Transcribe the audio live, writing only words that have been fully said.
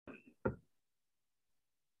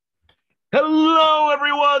Hello,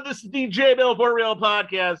 everyone. This is DJ Mill for Real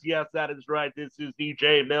Podcast. Yes, that is right. This is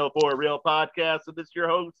DJ Mill for Real Podcast, and this is your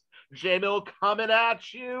host, J Mill, coming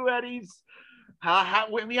at you. And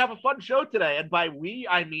we have a fun show today, and by we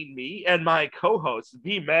I mean me and my co-host,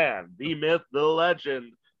 the man, the myth, the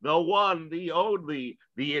legend, the one, the only,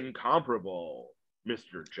 the incomparable,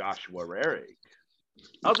 Mr. Joshua Rarick.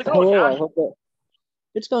 How's it going, Hello, Josh? I hope that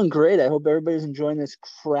it's going great. I hope everybody's enjoying this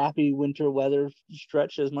crappy winter weather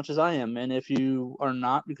stretch as much as I am. And if you are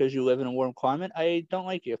not because you live in a warm climate, I don't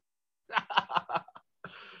like you.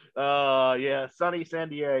 Yeah, sunny San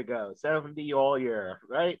Diego, 70 all year,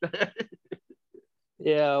 right?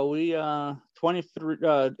 Yeah, we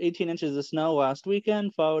 18 inches of snow last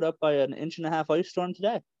weekend, followed up by an inch and a half ice storm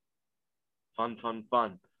today. Fun.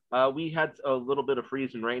 We had a little bit of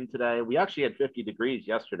freeze and rain today. We actually had 50 degrees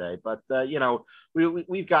yesterday, but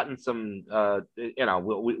we've gotten some.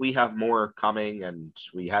 We have more coming, and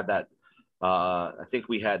we had that. I think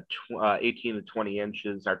we had 18 to 20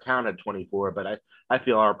 inches. Our town had 24, but I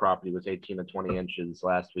feel our property was 18 to 20 inches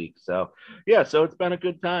last week. So yeah, so it's been a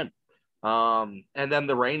good time. And then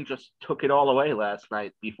the rain just took it all away last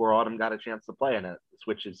night before Autumn got a chance to play in it,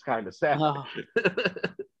 which is kind of sad. Oh.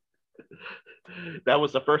 That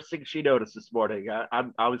was the first thing she noticed this morning.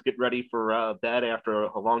 I was getting ready for bed after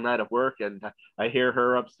a long night of work, and I hear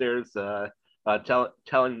her upstairs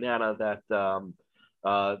telling Nana that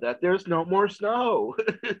there's no more snow.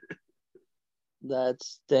 That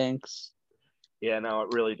stinks. Yeah, no,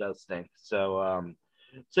 it really does stink. So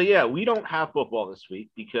yeah, we don't have football this week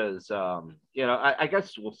because I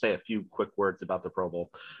guess we'll say a few quick words about the Pro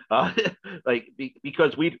Bowl,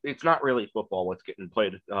 because it's not really football what's getting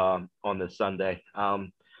played on this Sunday. So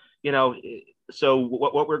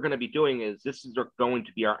what we're going to be doing is this is going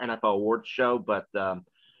to be our NFL awards show, but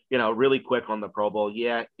really quick on the Pro Bowl.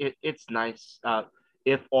 Yeah, it's nice.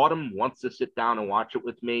 If Autumn wants to sit down and watch it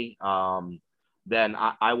with me, then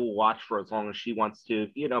I will watch for as long as she wants to.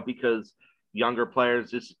 Because younger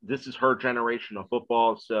players, this is her generation of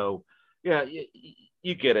football, so yeah,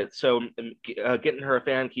 you get it. So getting her a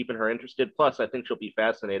fan, keeping her interested, plus I think she'll be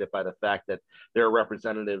fascinated by the fact that there are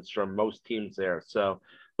representatives from most teams there. So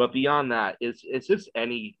but beyond that, is this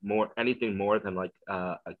anything more than like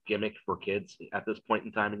a gimmick for kids at this point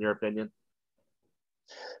in time, in your opinion?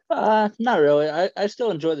 Not really. I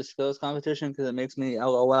still enjoy the skills competition because it makes me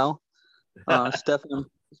LOL.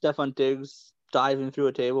 Stefan Diggs diving through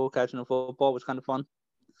a table, catching a football was kind of fun.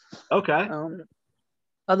 Okay.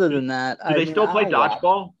 Other than that, do they still play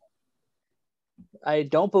dodgeball? I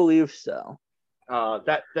don't believe so.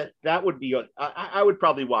 That would be. I would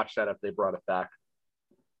probably watch that if they brought it back.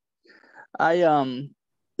 I'll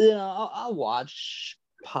watch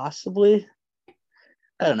possibly.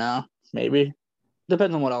 I don't know, maybe.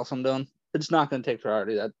 Depends on what else I'm doing. It's not going to take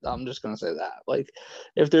priority. That I'm just going to say that. Like,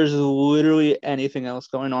 if there's literally anything else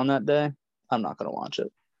going on that day, I'm not going to watch it.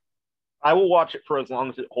 I will watch it for as long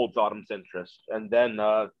as it holds Autumn's interest, and then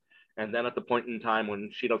at the point in time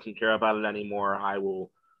when she doesn't care about it anymore, I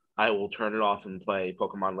will turn it off and play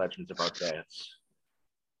Pokemon Legends of Arceus.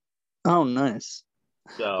 Oh, nice.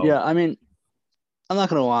 So yeah, I mean, I'm not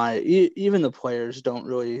going to lie. Even the players don't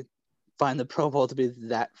really find the Pro Bowl to be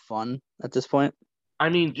that fun at this point. I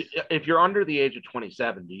mean, if you're under the age of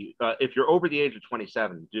 27, if you're over the age of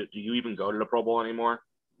 27, do you even go to the Pro Bowl anymore?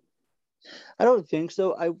 I don't think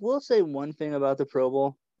so. I will say one thing about the Pro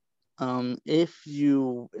Bowl. If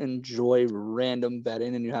you enjoy random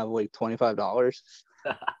betting and you have like $25,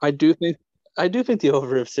 I do think the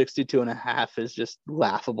over of 62.5 is just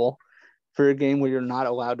laughable for a game where you're not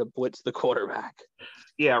allowed to blitz the quarterback.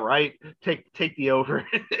 Yeah, right. Take the over.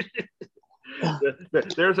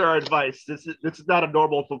 There's our advice. This is not a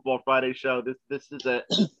normal Football Friday show. This is an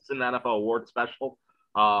NFL award special.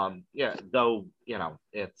 Though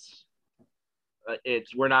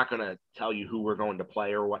it's we're not going to tell you who we're going to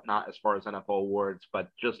play or whatnot as far as NFL awards, but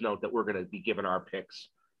just note that we're going to be giving our picks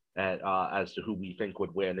as to who we think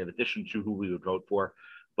would win, in addition to who we would vote for.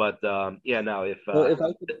 But if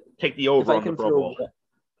I could, take the over on the Pro Bowl.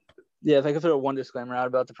 If I could throw one disclaimer out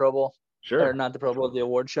about the Pro Bowl, sure, or not the Pro Bowl, the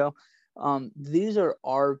award show. These are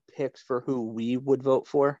our picks for who we would vote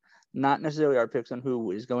for, not necessarily our picks on who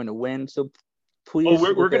is going to win. So please,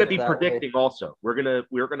 we're going to be predicting also. We're gonna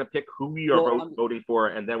pick who we are voting for,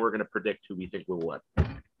 and then we're going to predict who we think will win.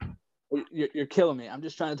 You're killing me. I'm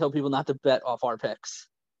just trying to tell people not to bet off our picks.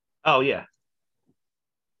 Oh yeah.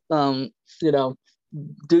 Do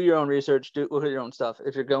your own research. Look at your own stuff.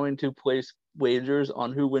 If you're going to place wagers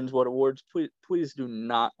on who wins what awards, please do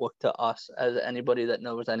not look to us as anybody that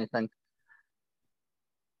knows anything.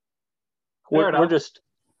 We're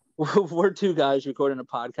we're two guys recording a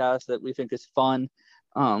podcast that we think is fun.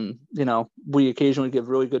 We occasionally give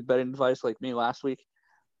really good betting advice, like me last week.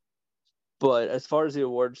 But as far as the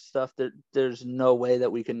awards stuff, there's no way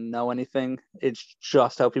that we can know anything. It's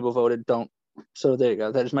just how people voted. So there you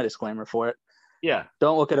go. That is my disclaimer for it. Yeah.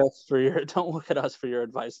 Don't look at us for your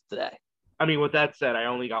advice today. I mean, with that said, I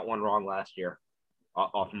only got one wrong last year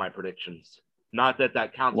off of my predictions. Not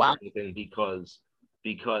that counts for anything because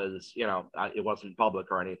it wasn't public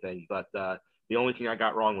or anything. But the only thing I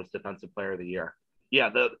got wrong was Defensive Player of the Year. Yeah,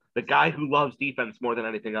 the guy who loves defense more than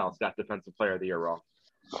anything else got Defensive Player of the Year wrong.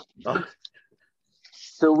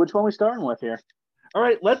 So which one are we starting with here? All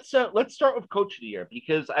right, let's start with Coach of the Year,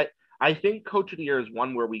 because I think Coach of the Year is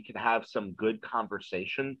one where we could have some good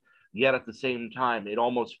conversation. Yet at the same time, it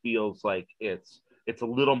almost feels like it's a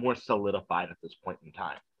little more solidified at this point in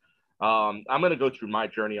time. I'm going to go through my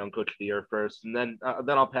journey on Coach of the Year first, and then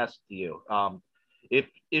I'll pass it to you.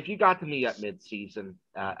 If you got to me at midseason,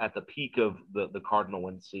 at the peak of the Cardinal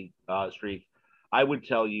win streak, I would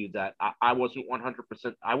tell you that I wasn't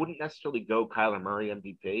 100%. I wouldn't necessarily go Kyler Murray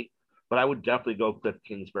MVP, but I would definitely go Cliff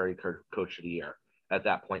Kingsbury Coach of the Year at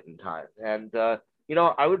that point in time. And I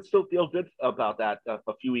would still feel good about that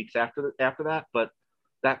a few weeks after that. But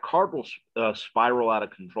that Cardinals spiral out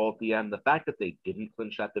of control at the end, the fact that they didn't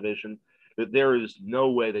clinch that division, that there is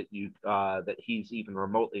no way that that he's even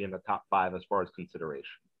remotely in the top 5 as far as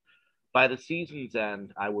consideration. By the season's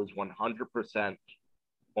end, I was 100%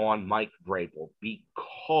 on Mike Vrabel,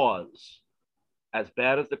 because as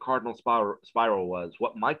bad as the Cardinal spiral was,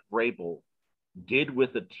 what Mike Vrabel did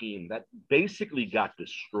with a team that basically got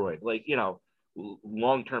destroyed,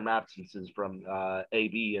 long-term absences from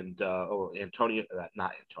AB and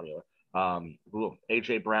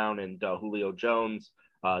AJ Brown and Julio Jones,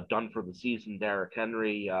 done for the season, Derrick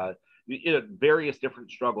Henry, various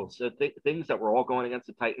different struggles, things that were all going against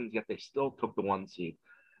the Titans, yet they still took the 1 seed.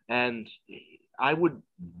 And I would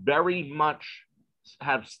very much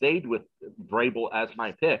have stayed with Vrabel as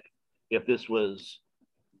my pick if this was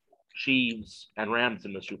Chiefs and Rams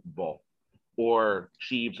in the Super Bowl, or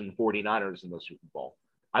Chiefs and 49ers in the Super Bowl.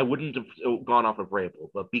 I wouldn't have gone off of Vrabel,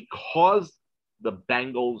 but because the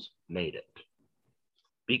Bengals made it,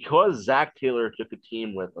 because Zach Taylor took a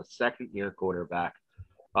team with a second-year quarterback,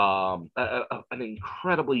 an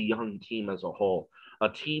incredibly young team as a whole, a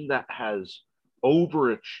team that has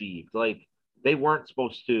overachieved. Like, they weren't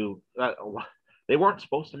supposed to make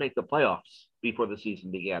the playoffs before the season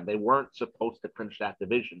began. They weren't supposed to clinch that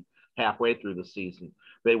division halfway through the season.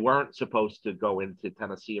 They weren't supposed to go into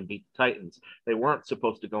Tennessee and beat the Titans. They weren't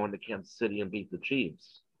supposed to go into Kansas City and beat the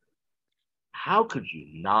Chiefs. How could you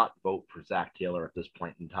not vote for Zach Taylor at this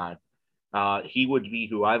point in time? He would be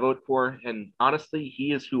who I vote for, and honestly,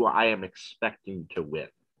 he is who I am expecting to win.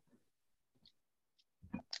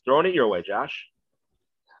 Throwing it your way, Josh.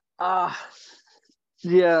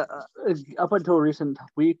 Yeah, up until recent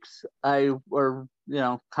weeks, kind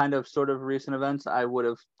of sort of recent events, I would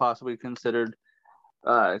have possibly considered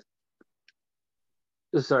Cliff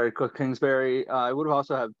Kingsbury. I would have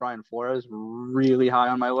also had Brian Flores really high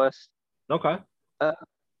on my list. Okay.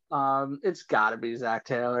 It's got to be Zach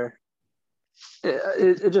Taylor.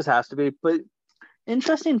 It just has to be. But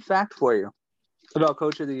interesting fact for you about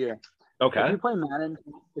Coach of the Year. Okay. If you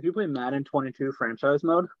play Madden 22 franchise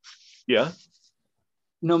mode, yeah,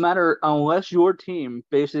 unless your team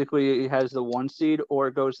basically has the 1 seed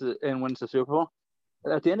or goes and wins the Super Bowl,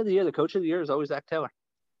 at the end of the year, the Coach of the Year is always Zach Taylor.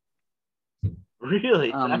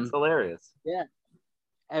 Really? That's hilarious. Yeah.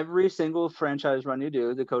 Every single franchise run you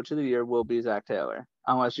do, the Coach of the Year will be Zach Taylor,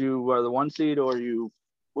 unless you are the 1 seed or you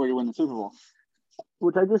win the Super Bowl,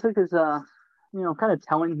 which I just think is kind of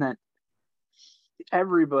telling that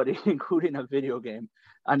everybody, including a video game,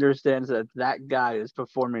 understands that guy is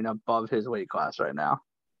performing above his weight class right now.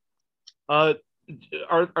 Are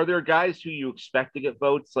there guys who you expect to get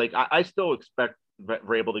votes? Like, I still expect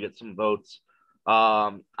Vrabel to get some votes.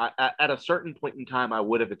 At a certain point in time, I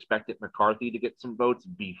would have expected McCarthy to get some votes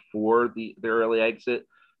before the early exit.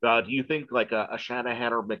 Do you think like a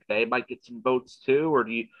Shanahan or McVay might get some votes too, or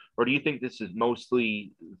do you think this is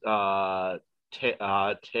mostly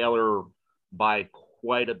Taylor by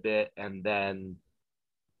quite a bit, and then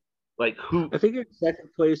like who? I think your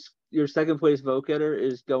second place vote getter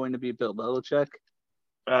is going to be Bill Belichick.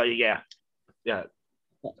 Yeah.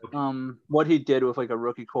 What he did with like a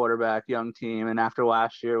rookie quarterback, young team, and after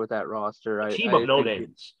last year with that roster, a team of no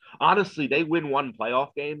names. Honestly, they win one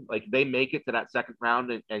playoff game, like they make it to that second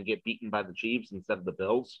round and get beaten by the Chiefs instead of the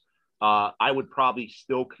Bills. I would probably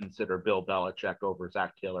still consider Bill Belichick over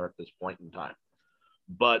Zach Taylor at this point in time.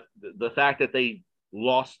 But the fact that they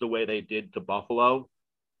lost the way they did to Buffalo,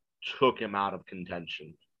 took him out of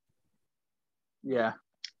contention. Yeah.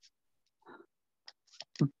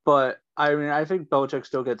 But I mean, I think Belichick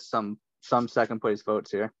still gets some second place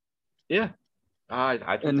votes here. Yeah, I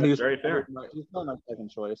think that's very fair. He's not my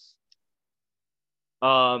second choice.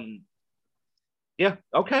 Yeah.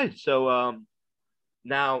 Okay. So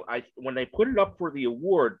now when they put it up for the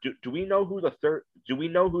award, do we know who the third? Do we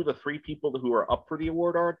know who the three people who are up for the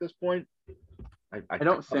award are at this point? I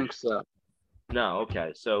don't think so. No.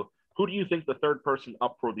 Okay. So who do you think the third person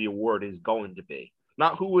up for the award is going to be?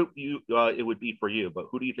 Not who it would be for you, but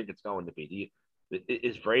who do you think it's going to be?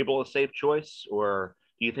 Is Vrabel a safe choice, or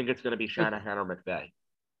do you think it's going to be Shanahan or McVay?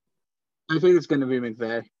 I think it's going to be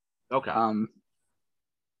McVay. Okay.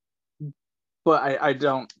 But I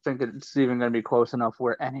don't think it's even going to be close enough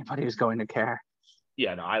where anybody is going to care.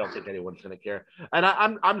 Yeah, no, I don't think anyone's going to care, and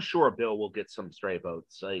I'm sure Bill will get some stray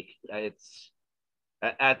votes. Like it's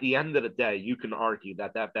at the end of the day, you can argue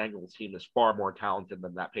that Bengals team is far more talented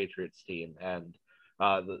than that Patriots team, and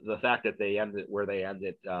the fact that they ended where they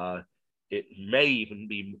ended, it may even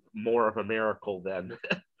be more of a miracle than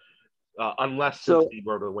unless we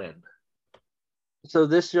were to win. So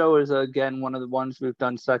this show is, again, one of the ones we've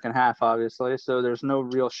done second half, obviously. So there's no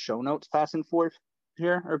real show notes passing forth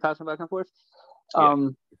here or passing back and forth. Yeah.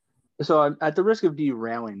 So I'm at the risk of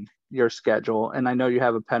derailing your schedule, and I know you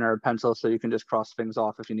have a pen or a pencil, so you can just cross things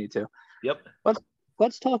off if you need to. Yep.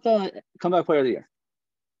 Let's talk comeback player of the year.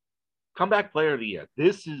 Comeback player of the year.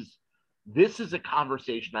 This is a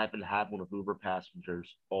conversation I've been having with Uber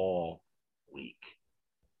passengers all week.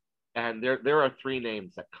 And there are three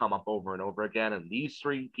names that come up over and over again, and these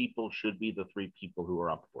three people should be the three people who are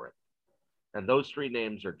up for it. And those three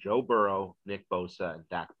names are Joe Burrow, Nick Bosa, and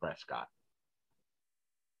Dak Prescott.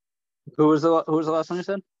 Who was the last one you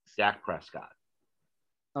said? Dak Prescott.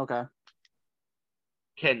 Okay.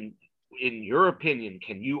 In your opinion,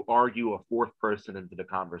 can you argue a fourth person into the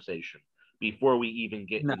conversation before we even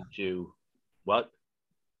get into what?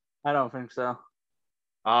 I don't think so.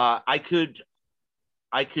 I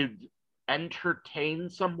could entertain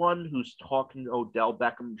someone who's talking Odell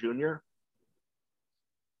Beckham Jr.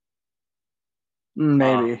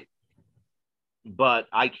 Maybe. But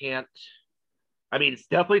I can't. I mean, it's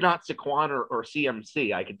definitely not Saquon or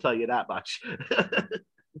CMC. I can tell you that much.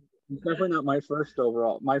 It's definitely not my first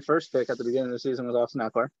overall. My first pick at the beginning of the season was Austin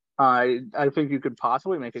Ekeler. I think you could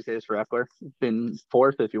possibly make a case for Ekeler. Been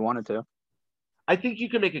fourth if you wanted to. I think you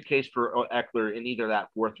can make a case for Ekeler in either that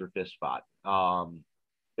fourth or fifth spot.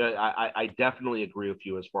 I definitely agree with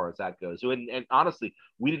you as far as that goes. And honestly,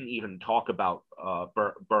 we didn't even talk about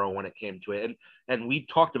Burrow when it came to it, and we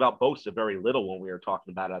talked about Bosa very little when we were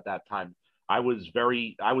talking about it at that time. I was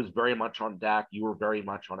very much on Dak. You were very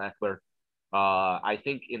much on Ekeler. I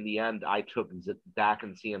think in the end, I took Dak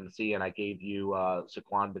and CMC, and I gave you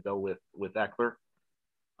Saquon to go with Ekeler.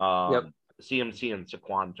 Yep. CMC and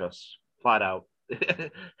Saquon just flat out.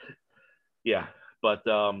 Yeah, but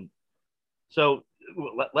so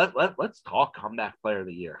let's talk comeback player of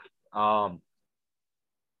the year.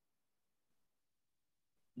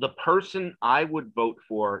 The person I would vote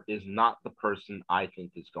for is not the person I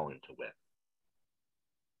think is going to win.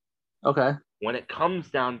 Okay. When it comes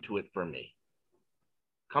down to it for me,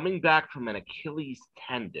 coming back from an Achilles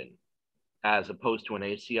tendon as opposed to an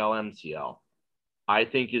ACL, MCL, I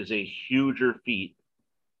think is a huger feat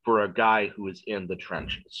for a guy who is in the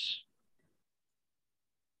trenches.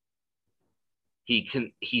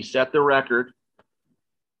 He set the record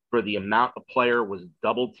for the amount a player was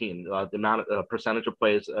double teamed, the amount of percentage of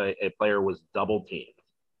plays a player was double teamed.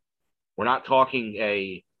 We're not talking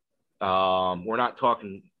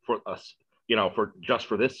for us, for just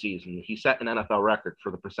for this season. He set an NFL record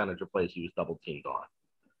for the percentage of plays he was double teamed on,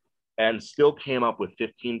 and still came up with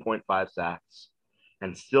 15.5 sacks,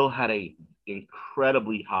 and still had a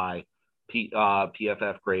incredibly high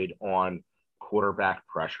PFF grade on quarterback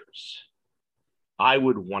pressures. I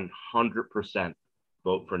would 100%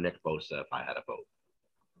 vote for Nick Bosa if I had a vote,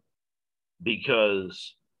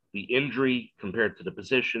 because the injury compared to the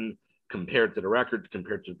position, compared to the record,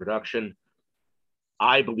 compared to the production,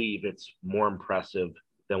 I believe it's more impressive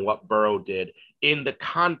than what Burrow did in the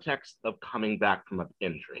context of coming back from an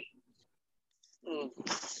injury.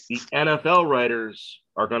 The NFL writers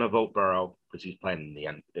are going to vote Burrow because he's playing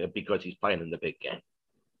in the big game.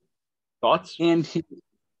 Thoughts? And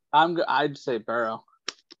I'd say Burrow.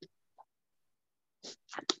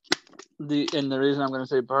 The reason I'm going to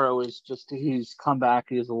say Burrow is just he's come back.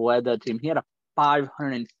 He's led that team. He had a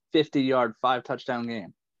 550-yard, 5-touchdown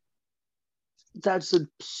game. That's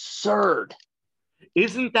absurd.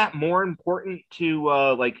 Isn't that more important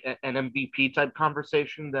to like an MVP type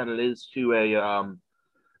conversation than it is to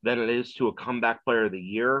than it is to a comeback player of the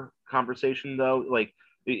year conversation, though. Like,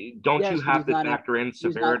 don't you Yes, but have to factor in he's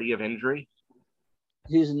not severity of injury?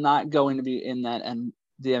 he's not going to be in that and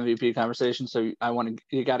the MVP conversation. So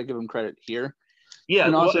you got to give him credit here. Yeah,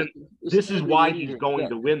 And well, also, and this is why he's going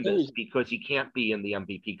to win this, because he can't be in the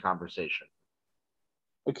MVP conversation.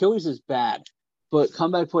 Achilles is bad, but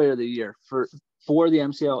comeback player of the year for the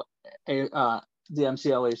MCL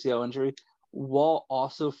ACL injury, while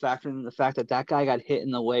also factoring in the fact that guy got hit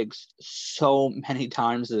in the legs so many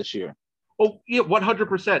times this year. Oh yeah,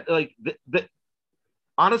 100%. Like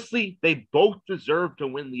honestly, they both deserve to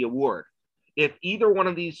win the award. If either one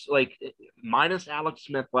of these, like minus Alex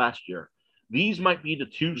Smith last year, these might be the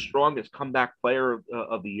two strongest comeback player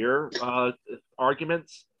of the year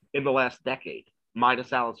arguments in the last decade,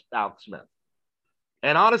 minus Alex Smith.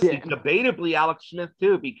 And honestly, debatably Alex Smith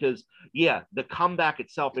too, because the comeback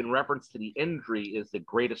itself in reference to the injury is the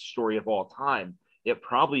greatest story of all time. It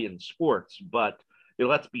probably in sports, but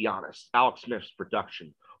let's be honest, Alex Smith's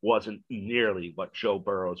production wasn't nearly what Joe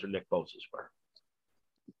Burrow's or Nick Bosa's were.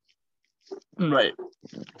 Right.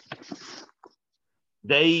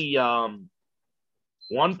 They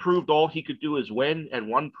one proved all he could do is win, and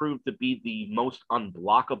one proved to be the most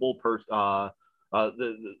unblockable person.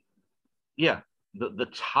 The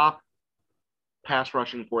top pass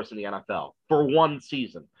rushing force in the NFL for one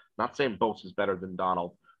season. Not saying Bosa's better than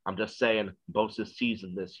Donald. I'm just saying Bosa's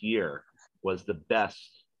season this year was the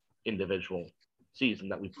best individual season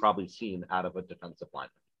that we've probably seen out of a defensive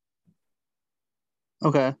lineman.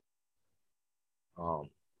 Okay.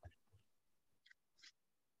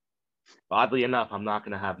 Oddly enough, I'm not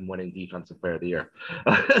going to have him winning Defensive Player of the Year.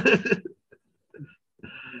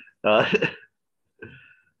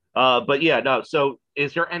 But yeah, no. So,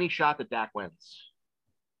 is there any shot that Dak wins?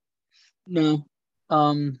 No.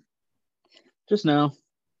 Just no.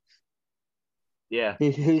 Yeah.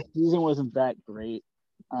 His season wasn't that great.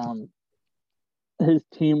 His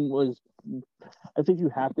team was. I think you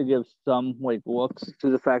have to give some looks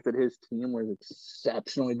to the fact that his team was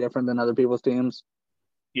exceptionally different than other people's teams.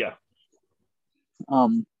 Yeah.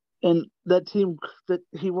 And that team that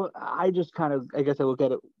I just kind of, I guess I look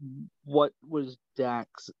at it. What was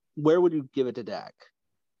Dak's? Where would you give it to Dak?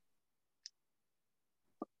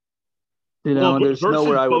 There's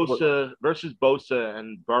nowhere I would versus Bosa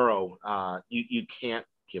and Burrow. You can't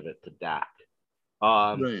give it to Dak.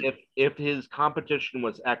 Right. If his competition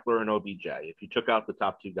was Ekeler and OBJ, if you took out the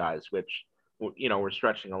top two guys, which we're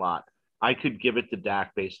stretching a lot, I could give it to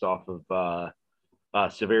Dak based off of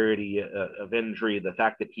severity of injury, the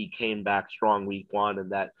fact that he came back strong week one,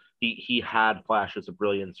 and that he had flashes of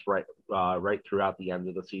brilliance right throughout the end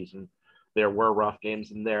of the season. There were rough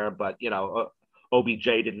games in there, but OBJ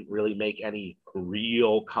didn't really make any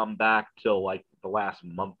real comeback till like the last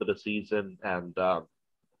month of the season, and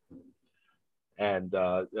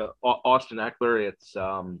Austin Ekeler, it's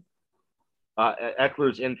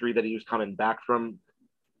Eckler's injury that he was coming back from.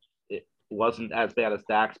 It wasn't as bad as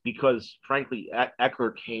Dak's because, frankly,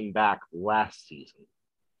 Ekeler came back last season.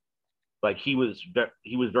 Like he was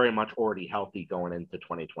very much already healthy going into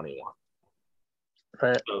 2021.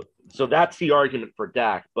 Right. So that's the argument for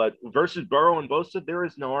Dak. But versus Burrow and Bosa, there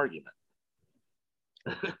is no argument.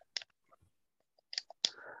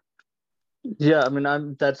 Yeah, I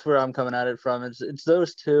mean, that's where I'm coming at it from. It's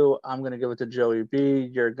those two. I'm gonna give it to Joey B.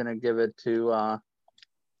 You're gonna give it to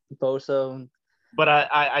Bosa. But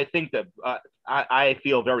I think that I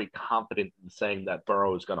feel very confident in saying that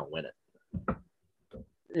Burrow is going to win it.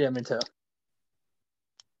 Yeah, me too.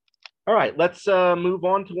 All right, let's move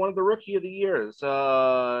on to one of the Rookie of the Years,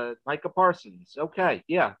 Micah Parsons. Okay,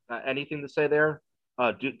 yeah. Anything to say there?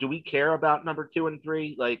 Do we care about number 2 and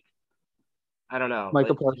 3? Like, I don't know.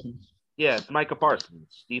 Micah Parsons. Yeah, it's Micah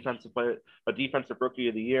Parsons, defensive Rookie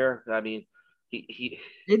of the Year. I mean, he.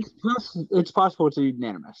 It's possible it's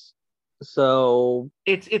unanimous. So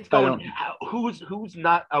it's going. Who's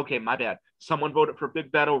not okay? My bad. Someone voted for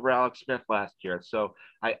Big Ben over Alex Smith last year, so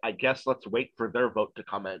I guess let's wait for their vote to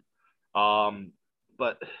come in.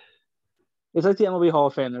 But it's like the MLB Hall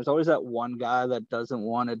of Fame. There's always that one guy that doesn't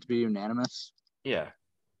want it to be unanimous. Yeah,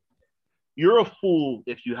 you're a fool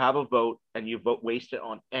if you have a vote and you waste it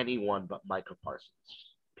on anyone but Micah Parsons.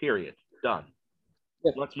 Period. Done.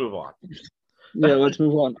 Yeah. Let's move on. Yeah, let's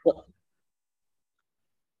move on.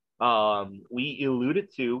 We alluded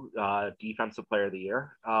to Defensive Player of the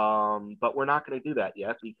Year, but we're not going to do that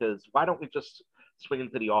yet because why don't we just swing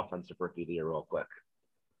into the Offensive Rookie of the Year real quick?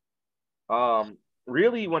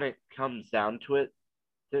 Really, when it comes down to it,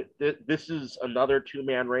 this is another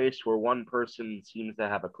two-man race where one person seems to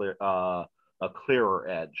have a clearer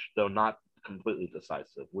edge, though not completely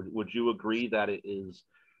decisive. Would you agree that it is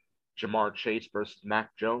Jamar Chase versus Mac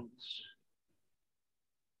Jones.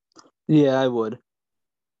 Yeah, I would.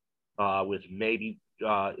 With maybe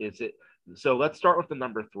is it? So let's start with the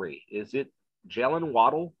number 3. Is it Jalen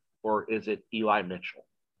Waddle or is it Eli Mitchell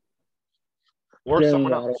or Jalen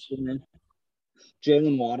someone Waddle else? for me.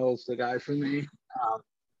 Jalen Waddle is the guy for me.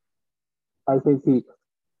 I think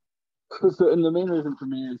and the main reason for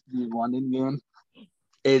me is the London game.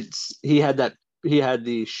 He had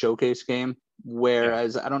the showcase game,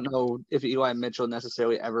 whereas I don't know if Eli Mitchell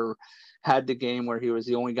necessarily ever had the game where he was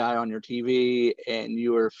the only guy on your TV and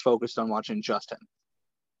you were focused on watching just him.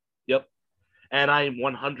 Yep. And I'm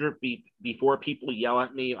 100 before people yell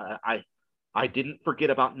at me. I didn't forget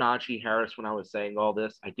about Najee Harris when I was saying all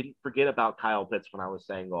this. I didn't forget about Kyle Pitts when I was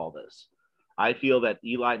saying all this. I feel that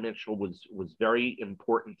Eli Mitchell was very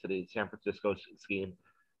important to the San Francisco scheme.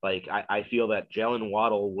 Like I feel that Jalen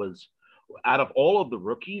Waddle was, out of all of the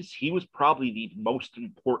rookies, he was probably the most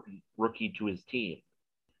important rookie to his team.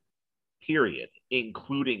 Period,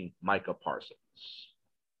 including Micah Parsons.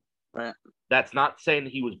 Right. That's not saying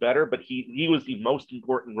he was better, but he was the most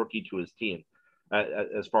important rookie to his team,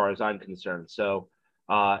 as far as I'm concerned. So,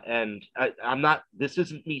 and I'm not. This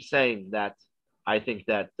isn't me saying that I think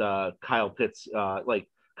that Kyle Pitts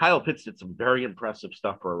did some very impressive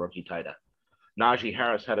stuff for a rookie tight end. Najee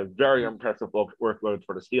Harris had a very impressive workload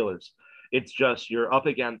for the Steelers. It's just you're up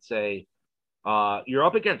against two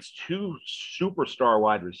superstar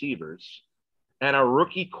wide receivers and a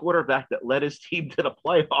rookie quarterback that led his team to the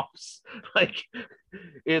playoffs. Like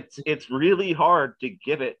it's really hard to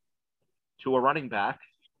give it to a running back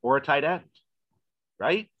or a tight end,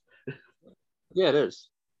 right? Yeah, it is.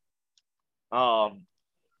 So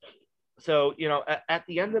at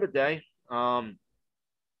the end of the day,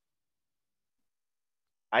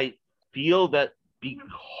 I feel that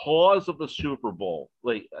because of the Super Bowl,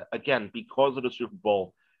 because of the Super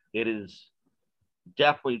Bowl, it is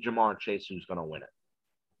definitely Jamar Chase who's going to win it.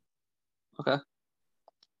 Okay.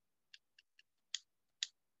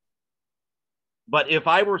 But if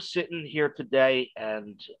I were sitting here today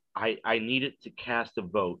and I needed to cast a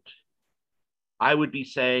vote, I would be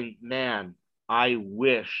saying, man, I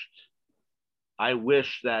wish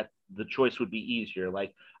that the choice would be easier.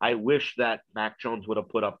 Like, I wish that Mac Jones would have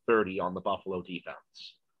put up 30 on the Buffalo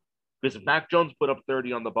defense. Because if Mac Jones put up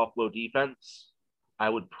 30 on the Buffalo defense, I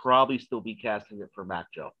would probably still be casting it for Mac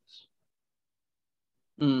Jones.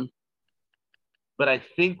 Mm. But I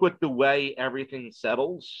think with the way everything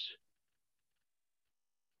settles,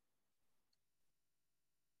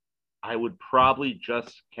 I would probably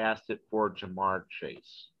just cast it for Jamar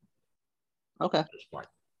Chase. Okay. At this point.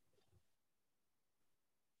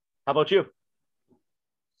 How about you?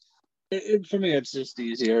 For me, it's just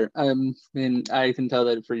easier. I mean, I can tell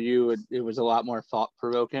that for you, it was a lot more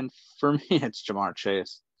thought-provoking. For me, it's Jamar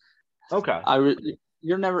Chase. Okay. I was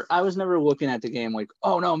never looking at the game like,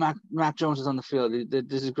 oh no, Mac Jones is on the field.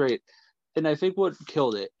 This is great. And I think what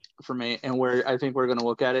killed it for me, and where I think we're going to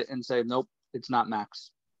look at it and say, nope, it's not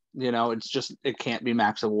Mac's. It can't be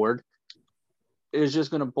Mac's award. It's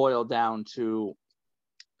just going to boil down to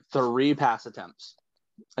 3 pass attempts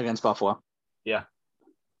against Buffalo. Yeah.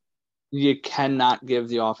 You cannot give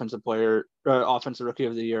the offensive rookie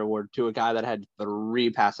of the year award to a guy that had 3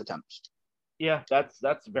 pass attempts. Yeah,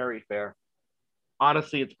 that's very fair.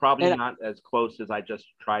 Honestly, it's probably not as close as I just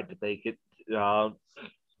tried to make it. You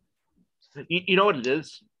know what it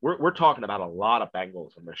is? We're talking about a lot of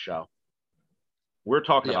Bengals in this show. We're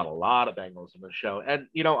talking about a lot of Bengals in this show, and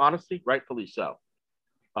honestly, rightfully so.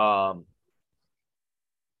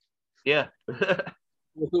 Yeah.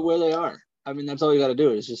 Look at where they are. I mean, that's all you got to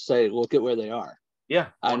do is just say, look at where they are. Yeah,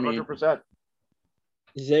 100%. I mean,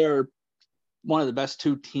 they're one of the best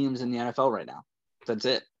 2 teams in the NFL right now. That's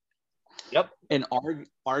it. Yep. And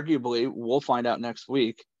arguably, we'll find out next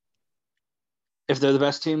week if they're the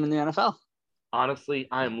best team in the NFL. Honestly,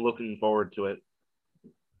 I'm looking forward to it.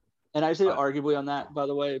 And I say arguably on that, by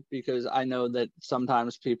the way, because I know that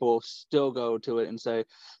sometimes people still go to it and say,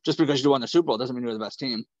 just because you won the Super Bowl doesn't mean you're the best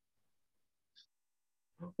team.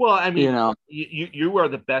 Well, I mean, you are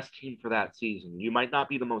the best team for that season. You might not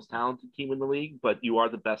be the most talented team in the league, but you are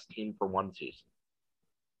the best team for one season.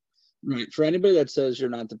 Right. For anybody that says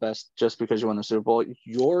you're not the best just because you won the Super Bowl,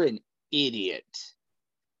 you're an idiot.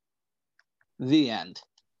 The end.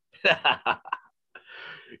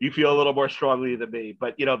 You feel a little more strongly than me,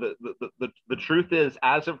 but the truth is,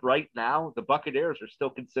 as of right now, the Buccaneers are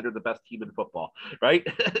still considered the best team in football, right?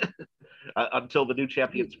 Until the new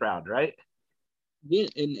champion's crowned, right? Yeah,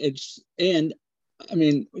 and I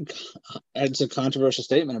mean, it's a controversial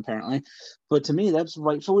statement apparently, but to me, that's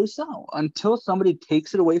rightfully so. Until somebody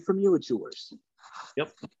takes it away from you, it's yours.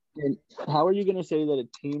 Yep. And how are you going to say that a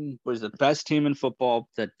team was the best team in football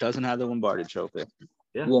that doesn't have the Lombardi Trophy?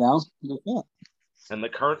 Yeah. You know? Yeah. And the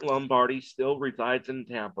current Lombardi still resides in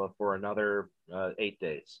Tampa for another 8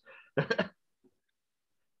 days.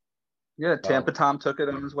 Yeah, Tampa Tom took it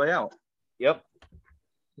on his way out. Yep.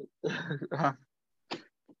 I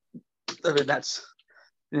mean, that's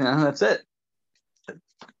it.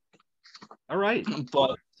 All right.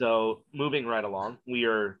 But so moving right along,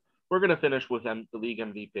 we're going to finish with the league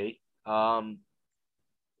MVP. I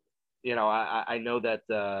know that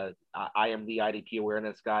I am the IDP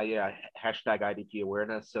awareness guy. Yeah, hashtag IDP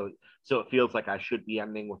awareness. So it feels like I should be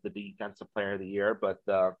ending with the defensive player of the year, but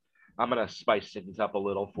I'm gonna spice things up a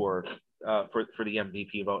little for the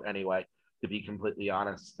MVP vote anyway. To be completely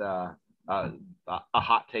honest, a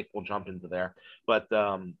hot take will jump into there, but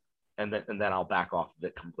and then I'll back off of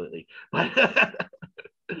it completely.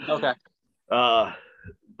 okay.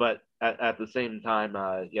 But at the same time,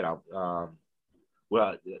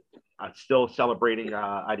 well, I'm still celebrating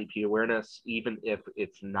IDP awareness, even if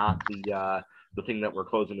it's not the thing that we're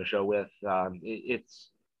closing the show with. It's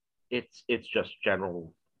just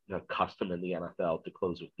general custom in the NFL to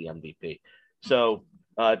close with the MVP. So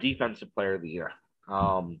defensive player of the year.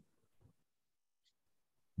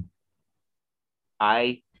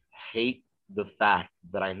 I hate the fact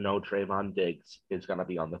that I know Trayvon Diggs is going to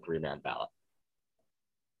be on the 3-man ballot.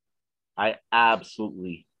 I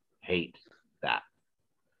absolutely hate that.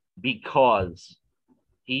 Because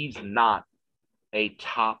he's not a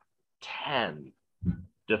top 10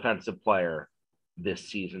 defensive player this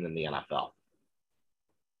season in the NFL.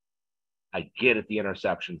 I get it, the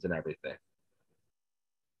interceptions and everything.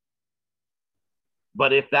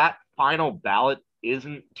 But if that final ballot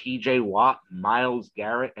isn't TJ Watt, Myles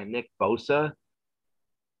Garrett, and Nick Bosa,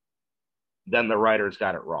 then the writers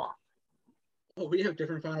got it wrong. Oh, we have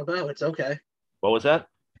different final ballots. Okay. What was that?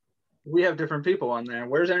 We have different people on there.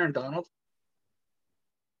 Where's Aaron Donald?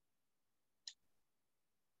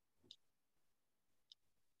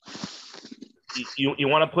 You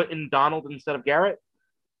want to put in Donald instead of Garrett?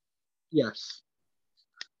 Yes.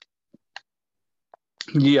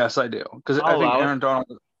 Yes, I do. Because I think Aaron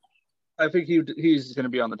Donald, I think he's going to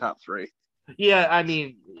be on the top 3. Yeah, I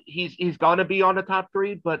mean, he's going to be on the top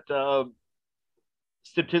 3, but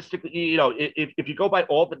statistically, if you go by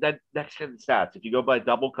all the next gen stats, if you go by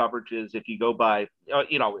double coverages, if you go by,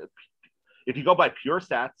 if you go by pure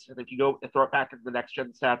stats, and if you go throw it back into the next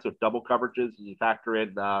gen stats with double coverages, and you factor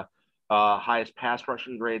in highest pass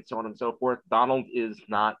rushing grade, so on and so forth, Donald is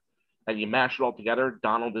not, and you mash it all together,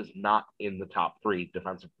 Donald is not in the top 3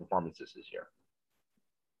 defensive performances this year.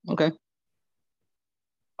 Okay.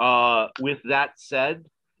 With that said,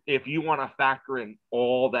 if you want to factor in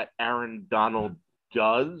all that Aaron Donald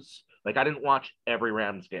does, like I didn't watch every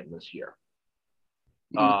Rams game this year.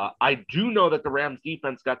 I do know that the Rams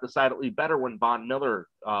defense got decidedly better when Von Miller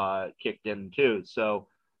kicked in too. So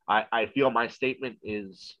I feel my statement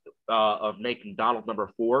is of making Donald number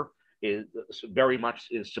 4 is very much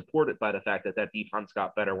is supported by the fact that defense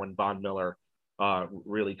got better when Von Miller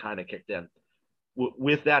really kind of kicked in.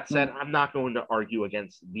 With that said, I'm not going to argue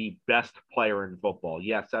against the best player in football.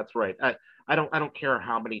 Yes, that's right. I don't care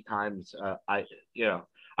how many times I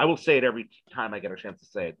will say it every time I get a chance to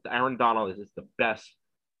say it. Aaron Donald is the best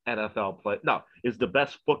NFL player. No, is the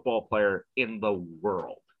best football player in the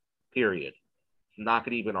world. Period. Not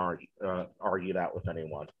going to even argue that with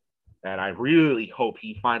anyone. And I really hope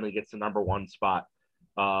he finally gets the number 1 spot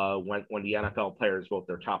when the NFL players vote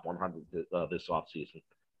their top 100 this offseason.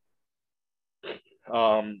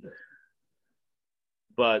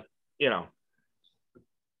 But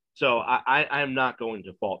so I'm not going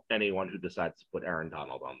to fault anyone who decides to put Aaron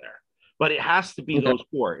Donald on there, but it has to be those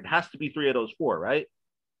 4. It has to be 3 of those 4, right?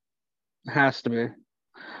 It has to be.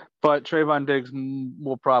 But Trayvon Diggs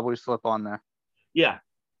will probably slip on there. Yeah.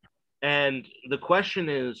 And the question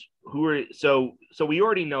is, so we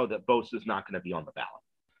already know that Bosa is not going to be on the ballot.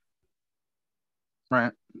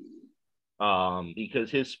 Right.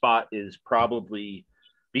 Because his spot is probably,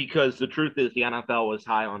 because the truth is the NFL was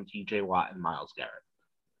high on TJ Watt and Myles Garrett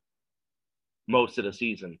most of the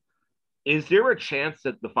season. Is there a chance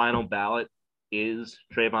that the final ballot is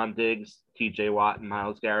Trayvon Diggs, TJ Watt, and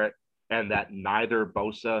Myles Garrett, and that neither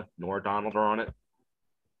Bosa nor Donald are on it?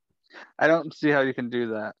 I don't see how you can do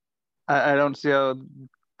that. I don't see how.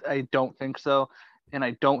 I don't think so, and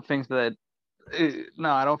I don't think that.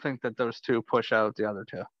 No, I don't think that those 2 push out the other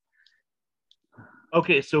 2.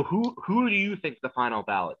 Okay, so who do you think the final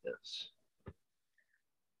ballot is?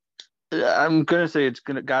 I'm gonna say it's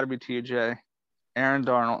got to be TJ, Aaron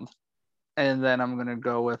Donald, and then I'm gonna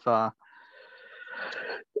go with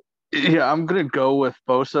Yeah, I'm gonna go with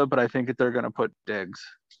Bosa, but I think they're gonna put Diggs.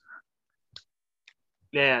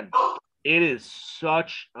 Man, it is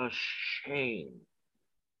such a shame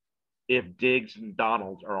if Diggs and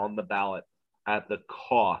Donald are on the ballot at the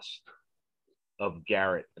cost of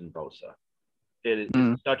Garrett and Bosa. It's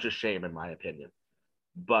Mm. such a shame, in my opinion.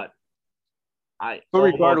 But I But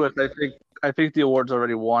almost, regardless, I think the award's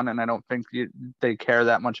already won, and I don't think they care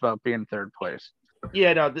that much about being third place.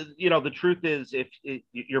 yeah, no, the truth is, if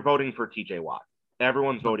you're voting for TJ Watt,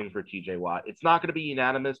 everyone's voting for TJ Watt. It's not going to be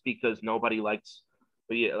unanimous because nobody likes,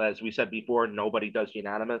 as we said before, nobody does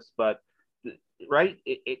unanimous. But right,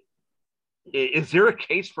 is there a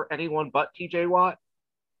case for anyone but TJ Watt?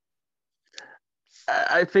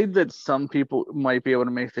 I think that some people might be able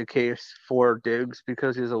to make the case for Diggs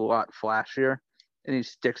because he's a lot flashier and he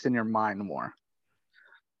sticks in your mind more.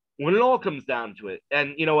 When it all comes down to it,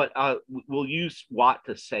 and you know what, we'll use Watt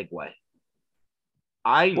to segue.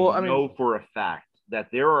 I Well, I mean, know for a fact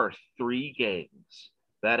that there are 3 games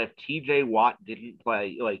that if TJ Watt didn't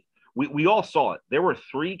play, like we all saw it. There were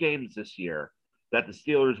 3 games this year that the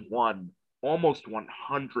Steelers won almost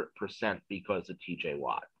 100% because of TJ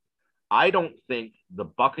Watt. I don't think the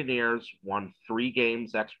Buccaneers won 3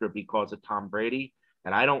 games extra because of Tom Brady,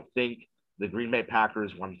 and I don't think the Green Bay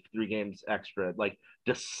Packers won 3 games extra, like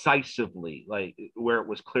decisively, like where it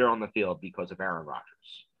was clear on the field because of Aaron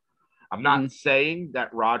Rodgers. I'm not saying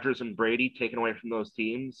that Rodgers and Brady taken away from those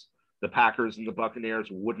teams, the Packers and the Buccaneers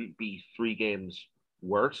wouldn't be 3 games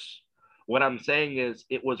worse. What I'm saying is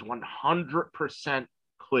it was 100%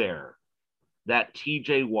 clear that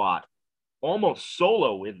TJ Watt, almost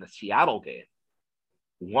solo in the Seattle game,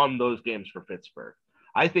 won those games for Pittsburgh.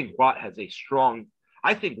 I think Watt has a strong,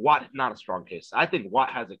 I think Watt, not a strong case. I think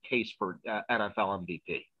Watt has a case for NFL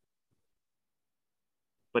MVP,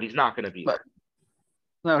 but he's not going to be but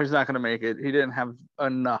there. no, he's not going to make it. He didn't have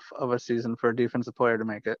enough of a season for a defensive player to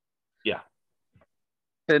make it. Yeah.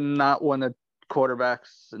 And not when the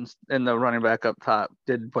quarterbacks and the running back up top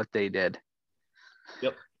did what they did.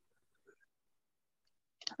 Yep.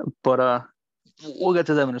 But we'll get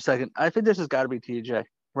to them in a second. I think this has got to be TJ,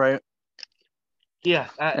 right? Yeah,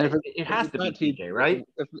 And it has to be TJ, right?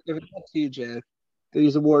 If it's not TJ,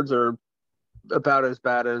 these awards are about as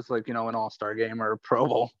bad as like an All-Star game or a Pro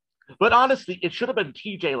Bowl. But honestly, it should have been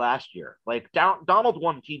TJ last year. Like Donald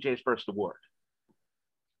won TJ's first award.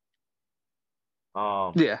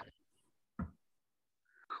 Yeah,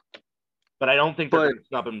 but I don't think they're going to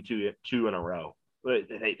snub him two in a row.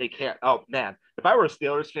 They can't. Oh man, if I were a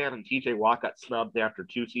Steelers fan and TJ Watt got snubbed after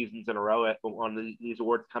 2 seasons in a row at one of these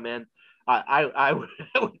awards come in, I would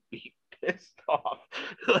be pissed off.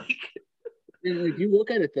 Like, if you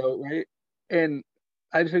look at it though, right? And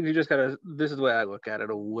I think you just gotta. This is the way I look at it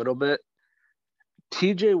a little bit.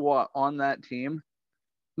 TJ Watt on that team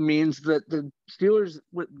means that the Steelers,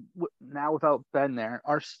 now without Ben there,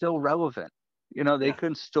 are still relevant. They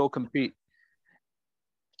can still compete.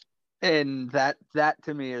 And that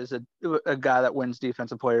to me is a guy that wins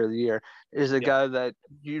Defensive Player of the Year, is a guy that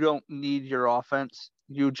you don't need your offense,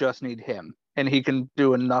 you just need him, and he can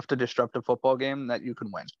do enough to disrupt a football game that you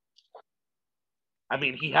can win. I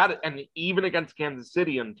mean, he had it, and even against Kansas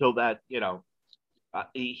City until that,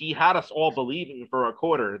 he had us all believing for a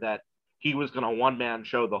quarter that he was going to one-man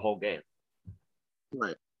show the whole game.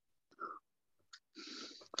 Right.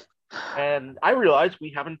 And I realize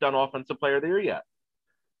we haven't done Offensive Player of the Year yet.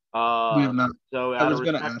 We have not. So out of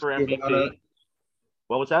respect for MVP,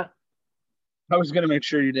 what was that? I was going to make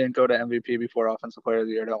sure you didn't go to MVP before Offensive Player of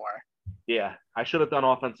the Year. Don't worry. Yeah, I should have done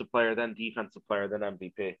Offensive Player, then Defensive Player, then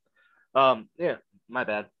MVP. Yeah, my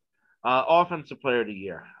bad. Offensive Player of the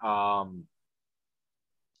Year.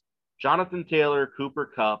 Jonathan Taylor,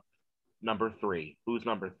 Cooper Kupp, number 3. Who's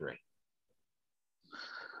number 3?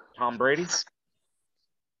 Tom Brady?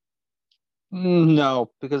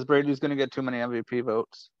 No, because Brady's going to get too many MVP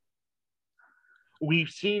votes. We've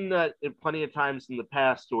seen that plenty of times in the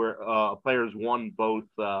past where players won both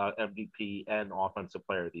MVP and Offensive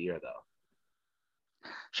Player of the Year, though.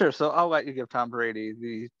 Sure, so I'll let you give Tom Brady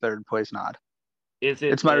the third place nod. Is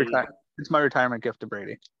it? It's my retirement gift to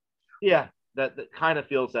Brady. Yeah, that kind of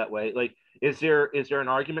feels that way. Like, is there an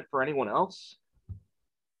argument for anyone else?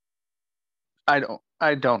 I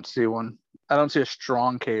don't see one. I don't see a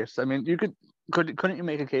strong case. I mean, couldn't you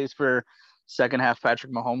make a case for second half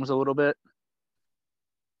Patrick Mahomes a little bit?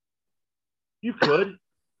 You could.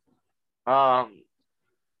 Yeah,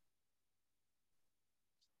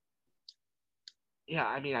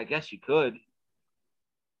 I mean, I guess you could.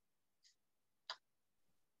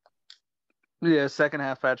 Yeah, second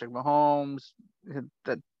half Patrick Mahomes.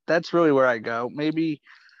 That's really where I go. Maybe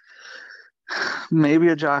Maybe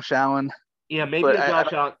a Josh Allen, Yeah, maybe but a I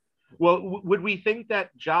Josh Allen. Well, would we think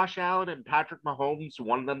that Josh Allen and Patrick Mahomes,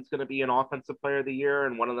 one of them's going to be an offensive player of the year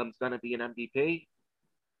and one of them's going to be an MVP?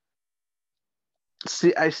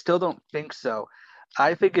 see. I still don't think so.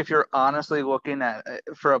 I think if you're honestly looking at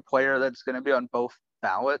for a player that's going to be on both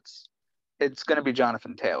ballots, it's going to be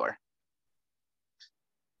Jonathan Taylor.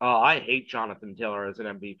 Oh, I hate Jonathan Taylor as an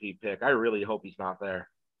MVP pick. I really hope he's not there.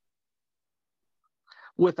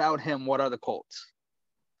 Without him, what are the Colts?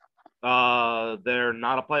 They're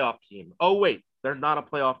not a playoff team. Oh wait, they're not a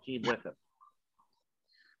playoff team with him.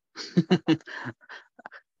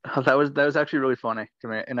 That was actually really funny to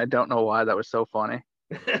me, and I don't know why that was so funny.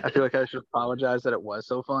 I feel like I should apologize that it was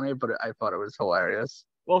so funny, but I thought it was hilarious.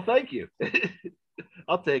 Well, thank you.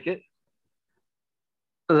 I'll take it.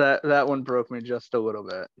 That one broke me just a little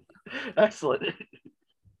bit. Excellent.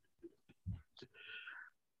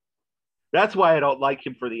 That's why I don't like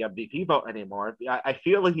him for the MVP vote anymore. I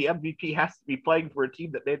feel like the MVP has to be playing for a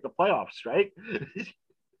team that made the playoffs, right?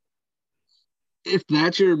 If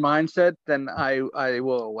that's your mindset, then I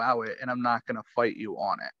will allow it, and I'm not going to fight you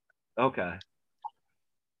on it. Okay.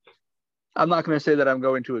 I'm not going to say that I'm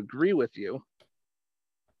going to agree with you,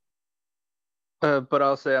 but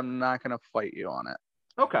I'll say I'm not going to fight you on it.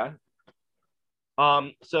 Okay.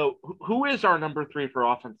 So who is our number 3 for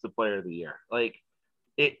offensive player of the year? Like,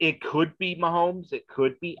 it could be Mahomes, it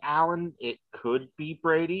could be Allen, it could be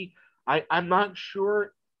Brady. I'm not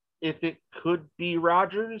sure if it could be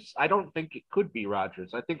Rodgers. I don't think it could be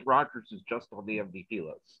Rodgers. I think Rodgers is just on the MVP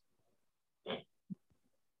list.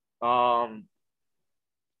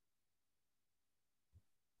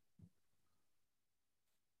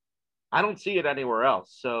 I don't see it anywhere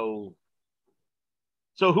else. So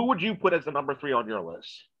who would you put as the number 3 on your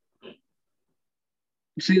list?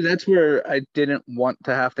 See, that's where I didn't want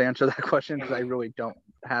to have to answer that question because I really don't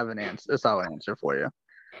have a solid answer for you.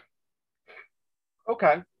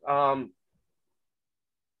 Okay. And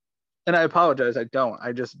I apologize. I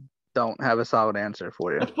just don't have a solid answer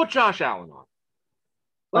for you. Let's put Josh Allen on.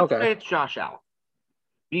 Let's say it's Josh Allen.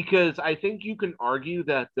 Because I think you can argue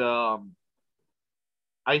that you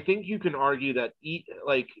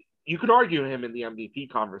could argue him in the MVP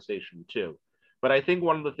conversation too. But I think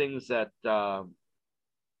one of the things that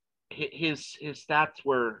his stats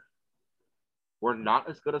were not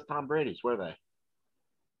as good as Tom Brady's, were they?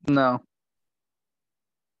 No.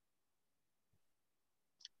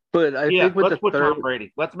 But I think with let's put third, Tom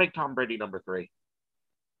Brady. Let's make Tom Brady number 3.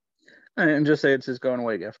 And just say it's his going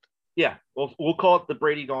away gift. Yeah, we'll call it the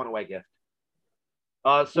Brady going away gift.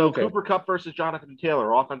 So okay. Cooper Kupp versus Jonathan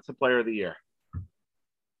Taylor, offensive player of the year.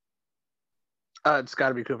 It's got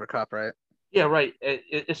to be Cooper Kupp, right? Yeah, right.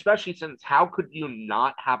 Especially since how could you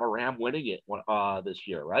not have a Ram winning it this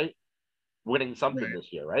year, right? Winning something right.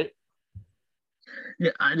 This year, right?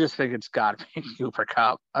 Yeah, I just think it's got to be Cooper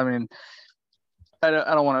Kupp. I mean, I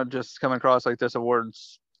don't want to just come across like this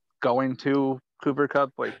award's going to Cooper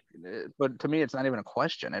Kupp, but to me, it's not even a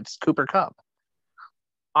question. It's Cooper Kupp.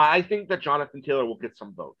 I think that Jonathan Taylor will get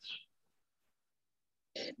some votes.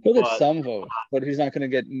 He'll get some votes, but he's not going to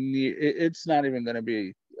get. It's not even going to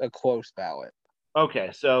be a close ballot.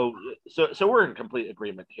 Okay, so we're in complete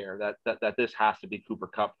agreement here that this has to be Cooper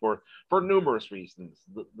Kupp for numerous reasons: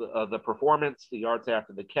 the performance, the yards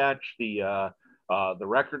after the catch, the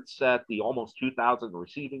record set, the almost 2,000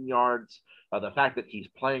 receiving yards, the fact that he's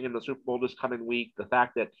playing in the Super Bowl this coming week, the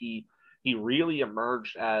fact that he really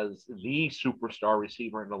emerged as the superstar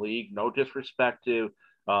receiver in the league. No disrespect to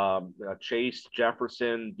Chase,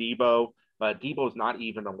 Jefferson, Debo. Debo's not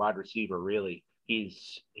even a wide receiver, really.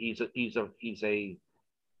 He's a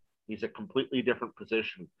completely different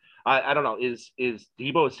position. I don't know. Is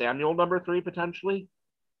Debo Samuel number 3 potentially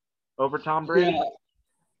over Tom Brady? Yeah,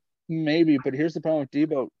 maybe, but here's the problem with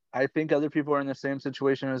Debo. I think other people are in the same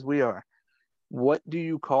situation as we are. What do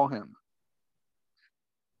you call him?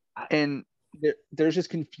 And there's just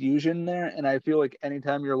confusion there. And I feel like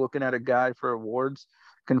anytime you're looking at a guy for awards,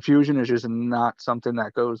 confusion is just not something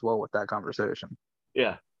that goes well with that conversation.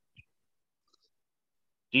 Yeah.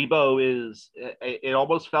 Debo is, it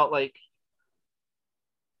almost felt like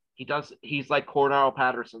he's like Cordell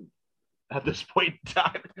Patterson at this point in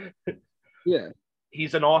time. Yeah.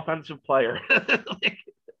 He's an offensive player.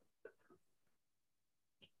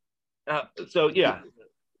 So, yeah.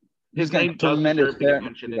 His name does deserve to be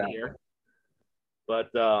mentioned in here. But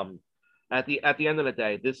at the end of the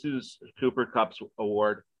day, this is Cooper Kupp's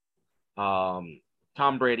award. Tom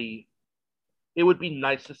Brady. It would be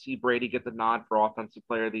nice to see Brady get the nod for Offensive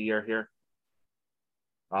Player of the Year here.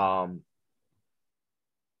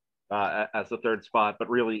 as the third spot, but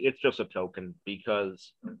really it's just a token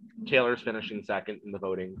because Taylor's finishing second in the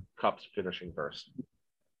voting, Cup's finishing first.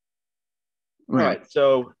 All right,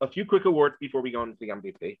 so a few quick awards before we go into the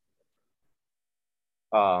MVP.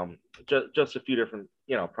 Just a few different,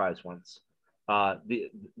 prize ones.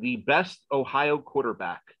 The best Ohio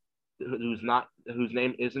quarterback whose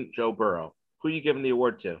name isn't Joe Burrow. Who are you giving the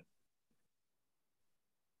award to?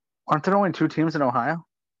 Aren't there only 2 teams in Ohio?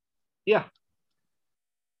 Yeah.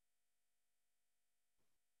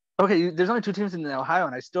 Okay, there's only 2 teams in Ohio,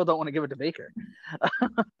 and I still don't want to give it to Baker.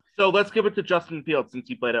 So let's give it to Justin Fields since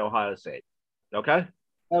he played at Ohio State. Okay?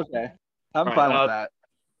 Okay. I'm fine with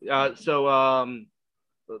that. So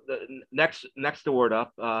the next award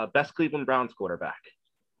up, best Cleveland Browns quarterback.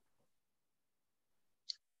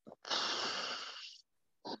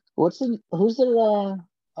 Who's the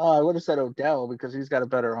I would have said Odell because he's got a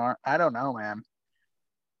better arm. I don't know, man.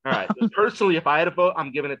 All right. Personally, if I had a vote,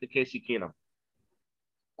 I'm giving it to Casey Keenum.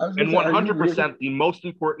 And 100% the most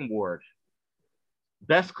important award.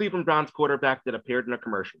 Best Cleveland Browns quarterback that appeared in a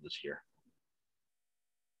commercial this year.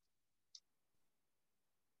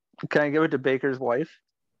 Can I give it to Baker's wife?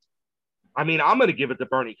 I mean, I'm going to give it to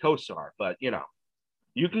Bernie Kosar, but,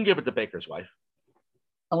 you can give it to Baker's wife.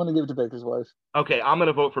 I'm going to give it to Baker's wife. Okay, I'm going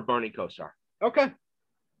to vote for Bernie Kosar. Okay.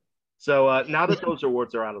 So now that those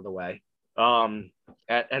awards are out of the way, and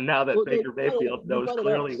now that Baker Mayfield knows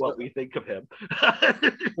clearly what we think of him.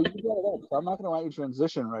 So I'm not going to let you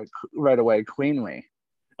transition right away cleanly.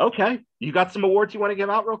 Okay. You got some awards you want to give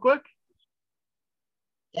out real quick?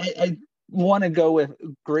 I want to go with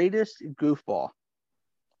greatest goofball.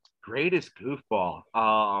 Greatest goofball.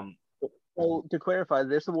 So to clarify,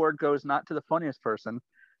 this award goes not to the funniest person,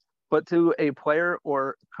 but to a player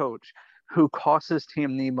or coach who costs his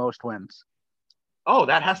team the most wins. Oh,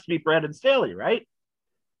 that has to be Brandon Staley, right?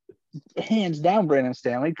 Hands down, Brandon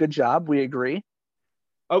Staley. Good job. We agree.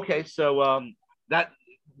 Okay, so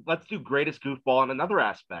let's do greatest goofball in another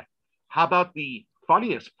aspect. How about the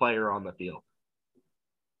funniest player on the field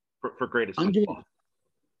for greatest goofball?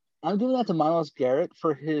 I'm giving that to Myles Garrett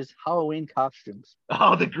for his Halloween costumes.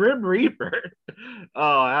 Oh, the Grim Reaper.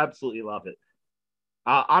 Oh, I absolutely love it.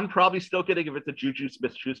 I'm probably still going to give it to Juju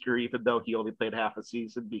Smith-Schuster, even though he only played half a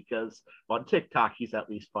season, because on TikTok, he's at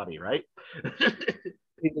least funny, right?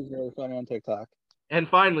 He was really funny on TikTok. And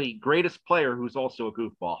finally, greatest player who's also a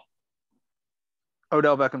goofball.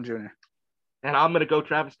 Odell Beckham Jr. And I'm going to go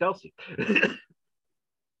Travis Kelce.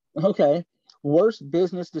 Okay. Worst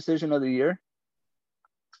business decision of the year?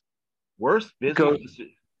 Worst business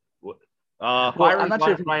decision? Firing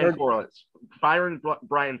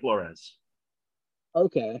Brian Flores.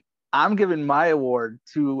 Okay. I'm giving my award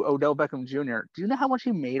to Odell Beckham Jr. Do you know how much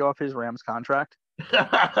he made off his Rams contract?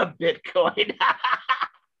 Bitcoin.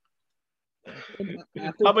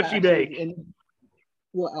 How much he make?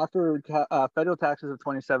 After federal taxes of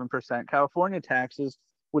 27%, California taxes,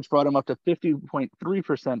 which brought him up to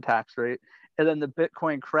 50.3% tax rate, and then the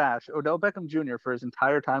Bitcoin crash, Odell Beckham Jr. for his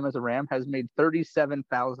entire time as a Ram has made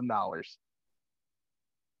 $37,000.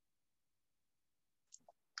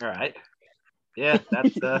 All right. Yeah,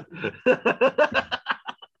 that's oh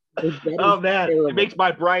man, terrible. It makes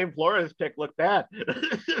my Brian Flores pick look bad.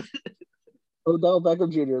 Odell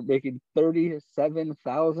Beckham Jr. making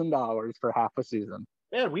 $37,000 for half a season.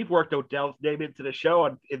 Man, we've worked Odell's name into the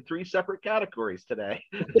show in 3 separate categories today.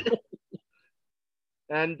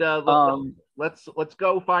 And let's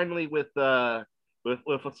go finally with a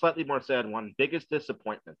slightly more sad one. Biggest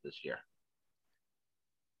disappointment this year.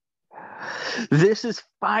 This is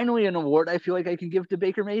finally an award I feel like I can give to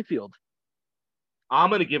Baker Mayfield. I'm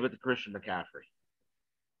going to give it to Christian McCaffrey.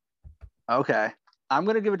 Okay. I'm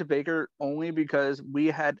going to give it to Baker only because we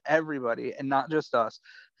had everybody, and not just us,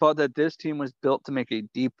 thought that this team was built to make a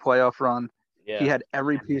deep playoff run. Yeah. He had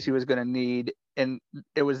every piece he was going to need, and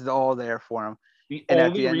it was all there for him. The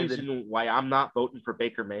only reason why I'm not voting for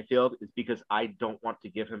Baker Mayfield is because I don't want to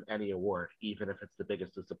give him any award, even if it's the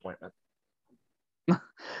biggest disappointment.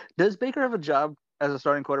 Does Baker have a job as a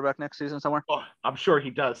starting quarterback next season somewhere? Oh, I'm sure he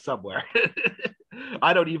does somewhere.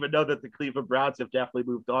 I don't even know that the Cleveland Browns have definitely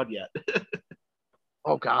moved on yet.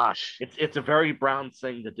 Oh gosh, it's a very Browns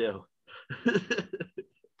thing to do.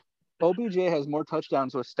 OBJ has more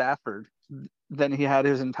touchdowns with Stafford than he had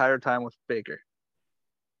his entire time with Baker.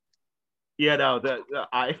 Yeah, no,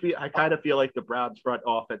 I kind of feel like the Browns front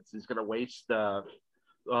offense is going to waste the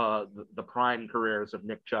prime careers of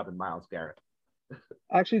Nick Chubb and Myles Garrett.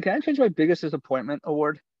 Actually, can I change my biggest disappointment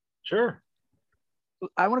award? Sure.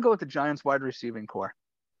 I want to go with the Giants wide receiving core.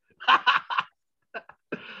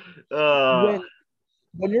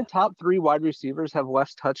 When your top 3 wide receivers have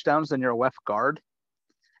less touchdowns than your left guard,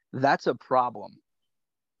 That's a problem.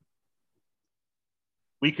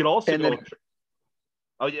 We could also And go. then,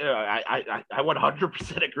 Oh yeah, I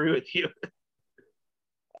 100% agree with you.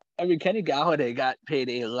 I mean, Kenny Galladay got paid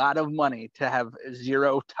a lot of money to have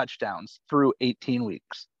 0 touchdowns through 18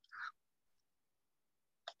 weeks.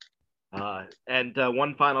 And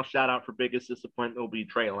one final shout out for biggest disappointment will be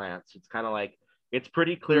Trey Lance. It's kind of like it's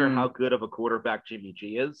pretty clear how good of a quarterback Jimmy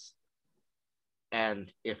G is.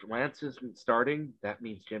 And if Lance isn't starting, that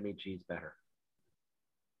means Jimmy G's better.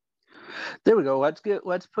 There we go. Let's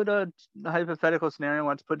put a hypothetical scenario.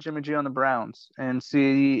 Let's put Jimmy G on the Browns and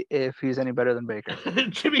see if he's any better than Baker.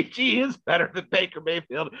 Jimmy G is better than Baker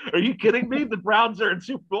Mayfield. Are you kidding me? The Browns are in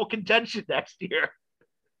Super Bowl contention next year.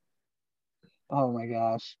 Oh my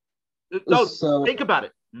gosh. No, so, think about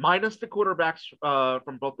it. Minus the quarterbacks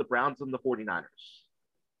from both the Browns and the 49ers.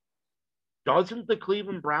 Doesn't the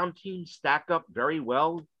Cleveland Brown team stack up very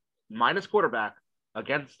well, minus quarterback,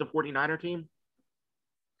 against the 49er team?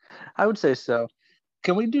 I would say so.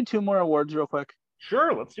 Can we do 2 more awards real quick?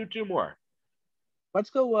 Sure, let's do 2 more. Let's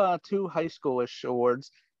go 2 high schoolish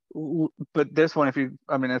awards. But this one,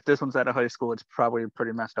 if this one's at a high school, it's probably a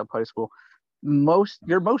pretty messed up high school.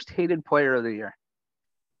 Your most hated player of the year.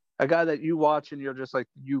 A guy that you watch and you're just like,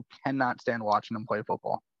 you cannot stand watching him play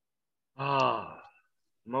football.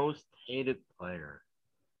 Most hated player.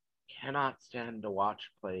 Cannot stand to watch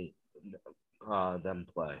them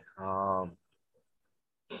play.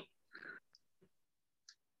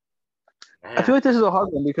 I feel like this is a hard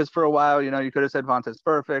one because for a while, you could have said Vontaze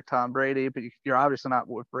Burfict, Tom Brady, but you're obviously not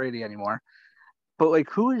with Brady anymore. But like,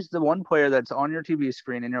 who is the one player that's on your TV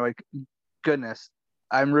screen and you're like, goodness,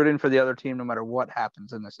 I'm rooting for the other team no matter what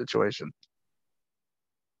happens in this situation?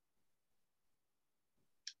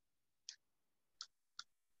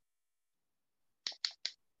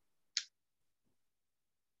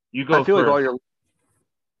 You go. I feel first.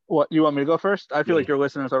 What, you want me to go first? I feel like your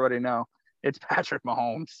listeners already know. It's Patrick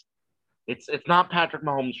Mahomes. It's not Patrick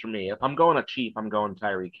Mahomes for me. If I'm going a cheap, I'm going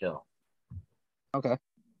Tyreek Hill. Okay.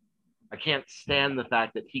 I can't stand the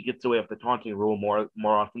fact that he gets away with the taunting rule more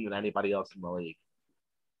often than anybody else in the league.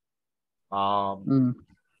 But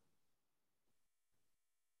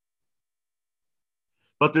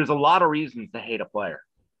there's a lot of reasons to hate a player.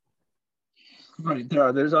 Right.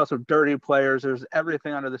 There's also dirty players. There's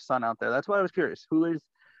everything under the sun out there. That's why I was curious. Who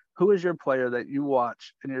is your player that you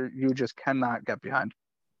watch and you just cannot get behind?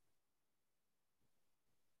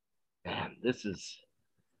 Man, this is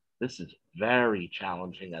very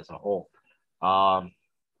challenging as a whole. Because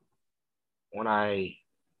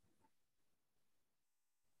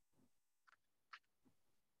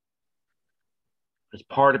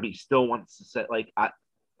part of me still wants to say, like,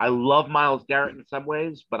 I love Myles Garrett in some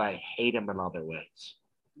ways, but I hate him in other ways.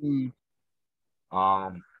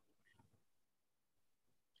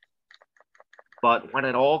 But when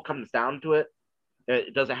it all comes down to it,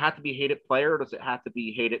 does it have to be hated player or does it have to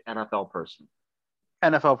be hated NFL person?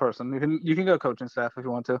 NFL person. You can go coaching staff if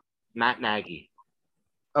you want to. Matt Nagy.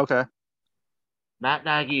 Okay. Matt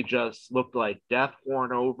Nagy just looked like death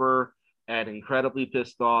worn over and incredibly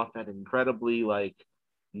pissed off and incredibly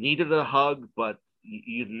needed a hug, but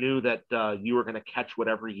you knew that you were going to catch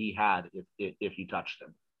whatever he had if you touched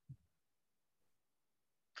him.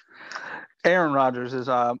 Aaron Rodgers is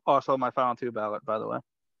also my final 2 ballot, by the way.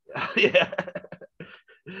 Yeah.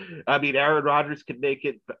 I mean, Aaron Rodgers could make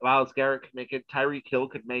it. Myles Garrett could make it. Tyreek Hill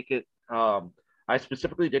could make it. I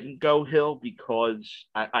specifically didn't go Hill because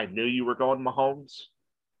I knew you were going Mahomes.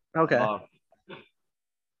 Okay.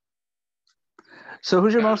 So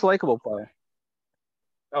who's your most likable player?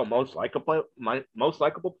 Most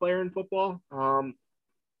likable player in football?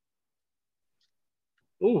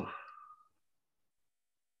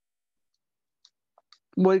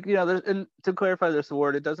 Well, and to clarify this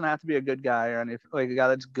award, it doesn't have to be a good guy or anything, like a guy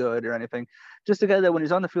that's good or anything. Just a guy that when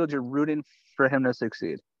he's on the field, you're rooting for him to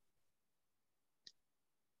succeed.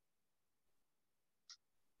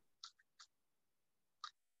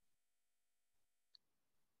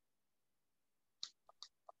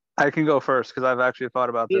 I can go first because I've actually thought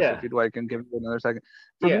about this. If you'd like, and give you another second.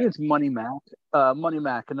 For me, it's Money Mac. Money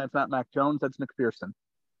Mac, and that's not Mac Jones. That's Nick Pearson.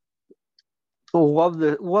 Love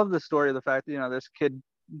the story of the fact that this kid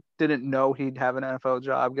didn't know he'd have an NFL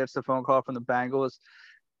job, gets the phone call from the Bengals,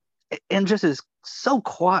 and just is so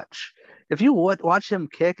clutch. If you watch him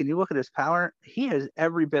kick and you look at his power, he has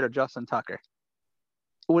every bit of Justin Tucker,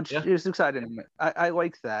 which is exciting. I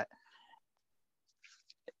like that.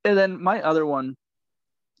 And then my other one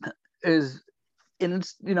is, and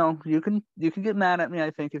it's you can get mad at me,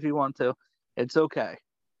 I think, if you want to. It's okay.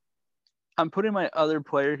 I'm putting my other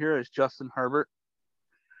player here as Justin Herbert.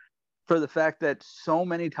 for the fact that so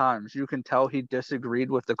many times you can tell he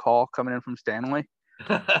disagreed with the call coming in from Stanley.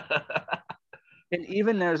 And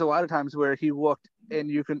even there's a lot of times where he looked and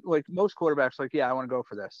you can, like most quarterbacks, like, yeah, I want to go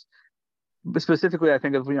for this. But specifically, I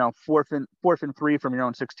think of, fourth and 3 from your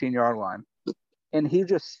own 16-yard line. And he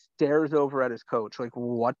just stares over at his coach like,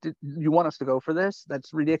 what did you want us to go for this?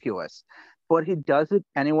 That's ridiculous. But he does it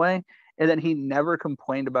anyway. And then he never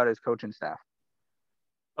complained about his coaching staff.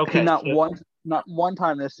 Okay. He not one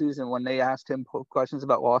time this season when they asked him questions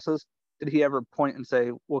about losses did he ever point and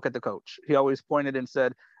say, look at the coach. He always pointed and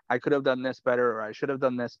said, I could have done this better, or I should have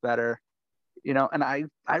done this better. And I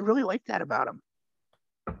really like that about him.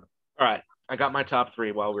 All right. I got my top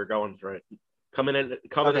 3 while we're going through it. Coming in at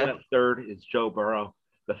third is Joe Burrow.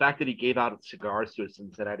 The fact that he gave out cigars to his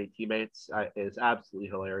Cincinnati teammates is absolutely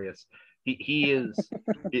hilarious. He is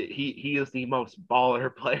he is the most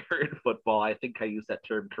baller player in football. I think I used that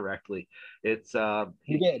term correctly. It's I'm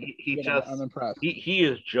impressed. He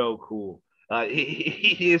is Joe Cool.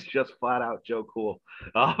 He is just flat out Joe Cool.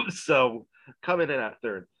 So coming in at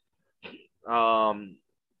third. Coming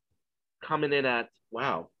in at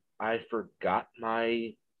I forgot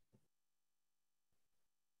my.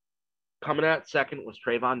 Coming at second was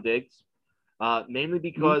Trayvon Diggs, mainly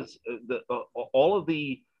because all of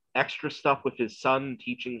the extra stuff with his son,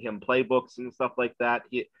 teaching him playbooks and stuff like that,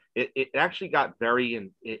 it actually got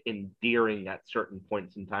very endearing at certain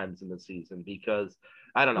points and times in the season because,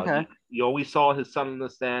 I don't know, okay. You always saw his son in the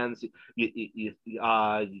stands. You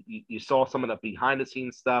saw some of the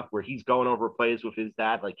behind-the-scenes stuff where he's going over plays with his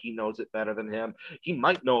dad like he knows it better than him. He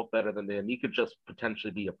might know it better than him. He could just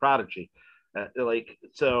potentially be a prodigy.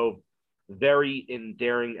 So very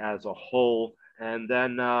endearing as a whole. And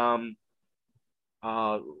then when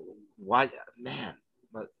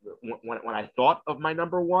I thought of my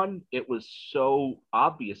number one, it was so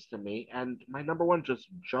obvious to me, and my number one just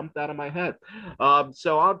jumped out of my head.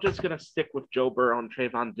 So I'm just gonna stick with Joe Burrow and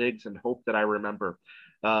Trayvon Diggs and hope that I remember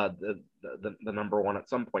the number one at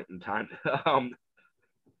some point in time.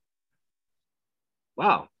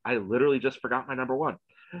 Wow, I literally just forgot my number one.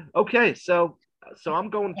 Okay, so I'm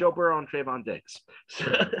going Joe Burrow and Trayvon Diggs.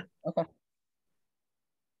 Okay.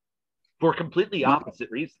 For completely opposite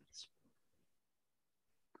reasons.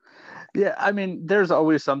 Yeah, I mean, there's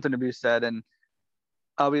always something to be said, and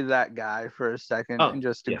I'll be that guy for a second and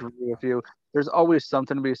just agree with you. There's always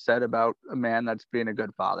something to be said about a man that's being a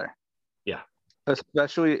good father. Yeah.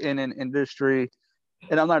 Especially in an industry,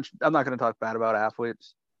 and I'm not going to talk bad about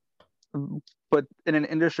athletes, but in an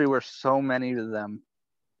industry where so many of them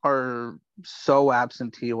are so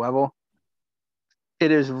absentee level,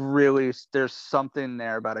 it is really, there's something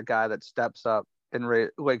there about a guy that steps up and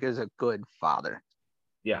is a good father.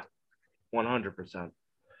 Yeah, 100%.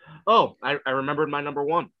 Oh, I remembered my number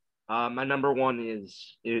one. My number one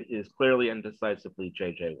is clearly and decisively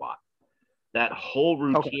J.J. Watt. That whole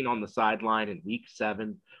routine on the sideline in week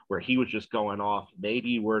 7 where he was just going off,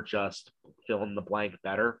 maybe we're just filling the blank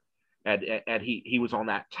better. And he was on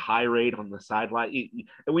that tirade on the sideline.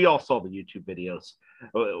 And we all saw the YouTube videos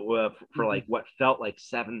for like what felt like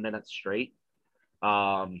 7 minutes straight,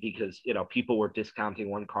 because people were discounting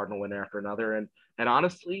one Cardinal win after another, and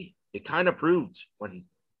honestly, it kind of proved when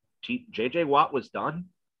J.J. Watt was done,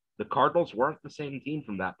 the Cardinals weren't the same team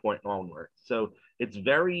from that point onward. So it's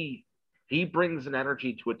he brings an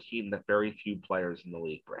energy to a team that very few players in the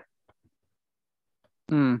league bring.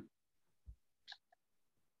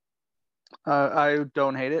 I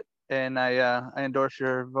don't hate it, and I endorse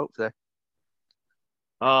your vote today.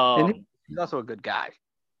 And he's also a good guy.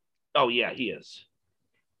 Oh yeah, he is.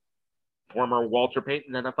 Former Walter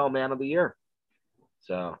Payton NFL Man of the Year.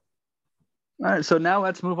 So, all right. So now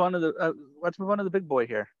let's move on to the big boy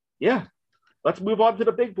here. Yeah, let's move on to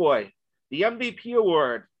the big boy, the MVP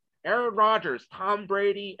award. Aaron Rodgers, Tom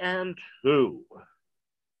Brady, and who?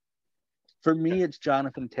 For me, it's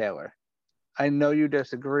Jonathan Taylor. I know you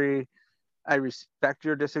disagree. I respect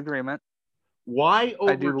your disagreement. Why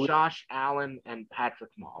over Josh Allen and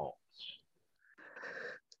Patrick Mahomes?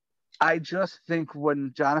 I just think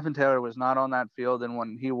when Jonathan Taylor was not on that field and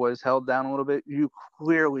when he was held down a little bit, you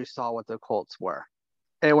clearly saw what the Colts were.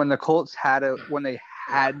 And when the Colts when they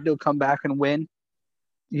had to come back and win,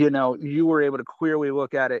 you were able to clearly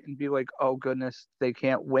look at it and be like, oh goodness, they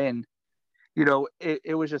can't win.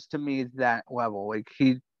 It was just, to me, that level. Like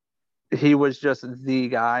he was just the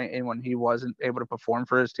guy, and when he wasn't able to perform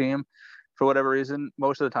for his team for whatever reason,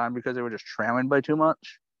 most of the time because they were just trailing by too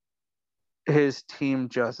much, his team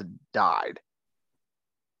just died.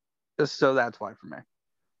 So that's why for me.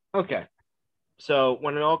 Okay. So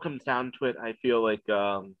when it all comes down to it, I feel like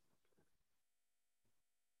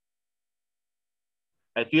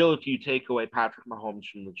I feel if you take away Patrick Mahomes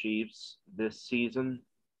from the Chiefs this season,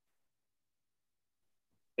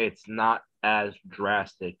 it's not as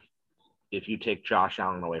drastic if you take Josh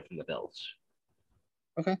Allen away from the Bills.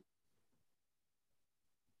 Okay.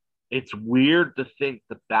 It's weird to think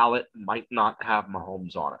the ballot might not have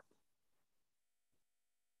Mahomes on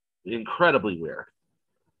it. Incredibly weird.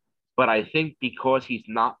 But I think because he's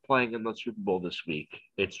not playing in the Super Bowl this week,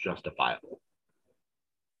 it's justifiable.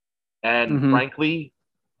 And frankly,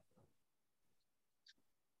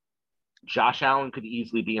 Josh Allen could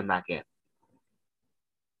easily be in that game.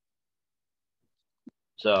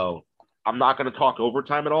 So I'm not going to talk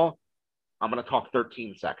overtime at all. I'm going to talk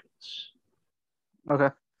 13 seconds. Okay.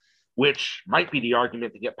 Which might be the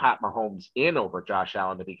argument to get Pat Mahomes in over Josh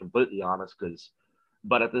Allen, to be completely honest.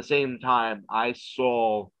 But at the same time, I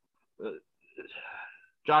saw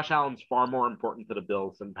Josh Allen's far more important to the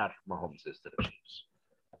Bills than Patrick Mahomes is to the Chiefs.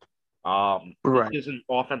 Right. This isn't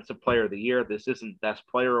Offensive Player of the Year. This isn't Best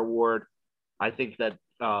Player Award. I think that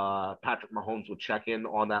Patrick Mahomes would check in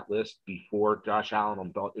on that list before Josh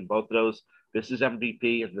Allen in both of those. This is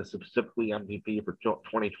MVP, and this is specifically MVP for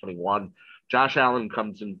 2021. Josh Allen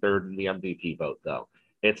comes in third in the MVP vote, though.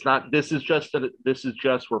 It's not. This is just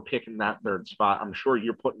we're picking that third spot. I'm sure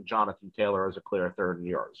you're putting Jonathan Taylor as a clear third in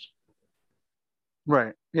yours.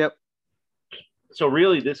 Right. Yep. So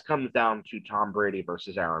really, this comes down to Tom Brady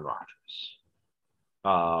versus Aaron Rodgers.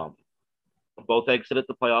 Both exited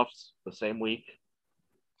the playoffs the same week.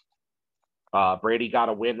 Brady got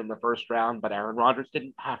a win in the first round, but Aaron Rodgers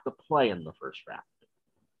didn't have to play in the first round.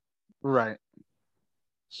 Right.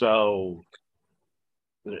 So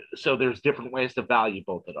there's different ways to value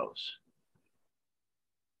both of those.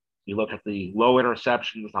 You look at the low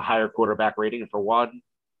interceptions, the higher quarterback rating for one.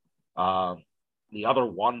 The other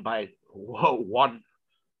one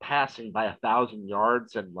passing by 1,000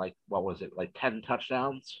 yards and like 10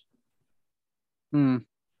 touchdowns.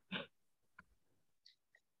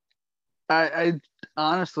 I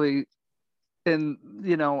honestly, and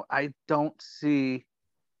I don't see.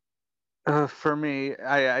 For me,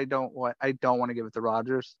 I don't want to give it to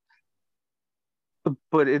Rodgers,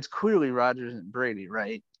 but it's clearly Rodgers and Brady,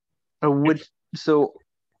 right?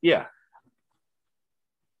 Yeah.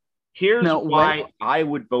 Here's why I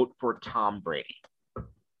would vote for Tom Brady.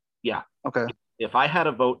 Yeah. Okay. If I had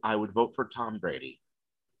a vote, I would vote for Tom Brady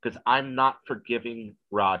because I'm not forgiving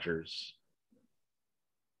Rodgers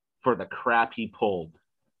for the crap he pulled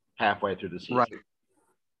halfway through the season. Right.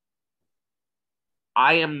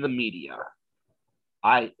 I am the media.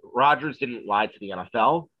 Rodgers didn't lie to the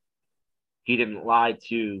NFL. He didn't lie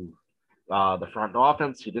to the front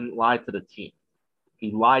offense. He didn't lie to the team.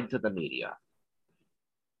 He lied to the media.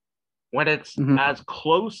 When it's as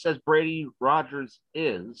close as Brady Rodgers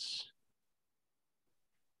is,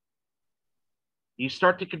 you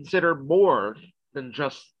start to consider more than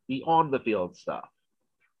just the on the field stuff.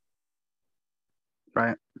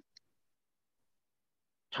 Right.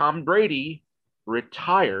 Tom Brady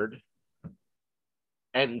retired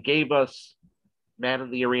and gave us Man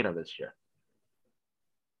in the Arena this year.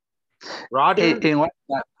 Rodgers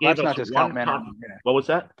let's not discount Man in the Arena. What was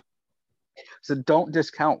that? So don't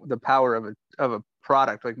discount the power of a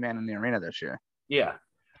product like Man in the Arena this year. Yeah.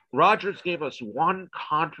 Rodgers gave us one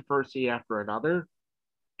controversy after another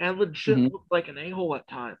and legit looked like an a-hole at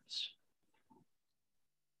times.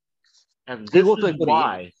 And this is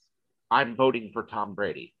why I'm voting for Tom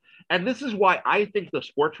Brady. And this is why I think the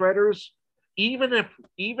sports writers, even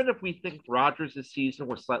if we think Rodgers' season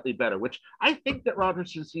was slightly better, which I think that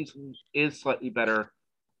Rodgers' season is slightly better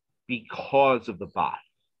because of the bye.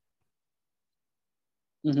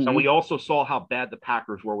 And we also saw how bad the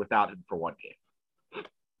Packers were without him for one game.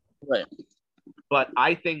 Right. But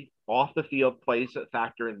I think off the field plays a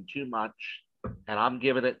factor in too much, and I'm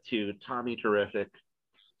giving it to Tommy Terrific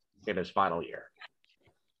in his final year.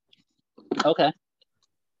 Okay.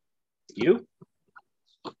 You?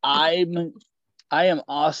 I am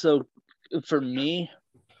also, for me,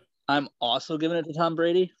 I'm also giving it to Tom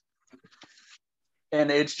Brady.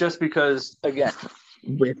 And it's just because, again,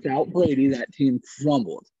 without Brady, that team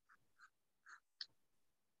crumbled.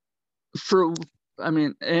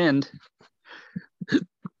 And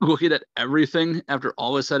looking at everything after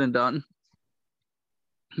all is said and done,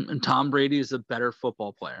 and Tom Brady is a better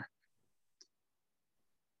football player.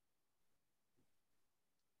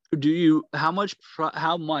 How much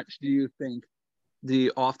do you think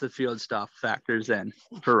the off the field stuff factors in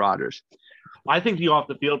for Rodgers? I think the off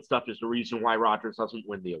the field stuff is the reason why Rodgers doesn't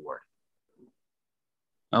win the award.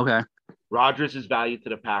 Okay. Rodgers' value to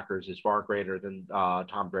the Packers is far greater than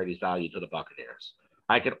Tom Brady's value to the Buccaneers.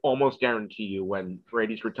 I can almost guarantee you when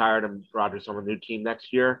Brady's retired and Rodgers on a new team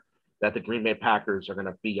next year, that the Green Bay Packers are going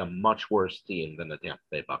to be a much worse team than the Tampa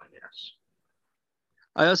Bay Buccaneers.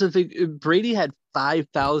 I also think Brady had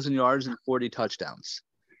 5,000 yards and 40 touchdowns.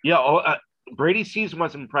 Yeah, Brady's season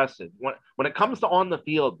was impressive. When it comes to on the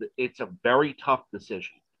field, it's a very tough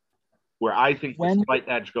decision where I think the slight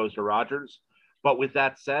edge goes to Rodgers. But with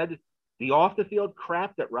that said, the off the field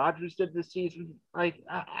crap that Rodgers did this season,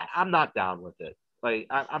 I'm not down with it.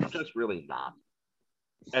 I'm just really not.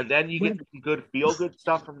 And then you get some good feel good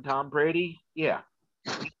stuff from Tom Brady. Yeah.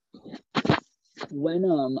 When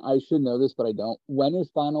I should know this, but I don't. When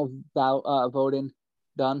is final voting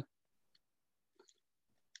done?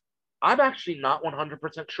 I'm actually not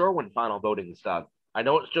 100% sure when final voting is done. I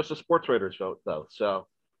know it's just a sports writers vote though, so.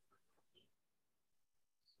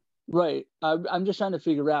 Right. I'm just trying to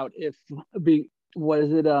figure out if what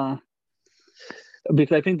is it?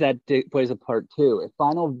 Because I think that plays a part too. If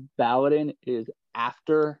final balloting is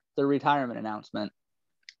after the retirement announcement,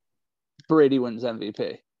 Brady wins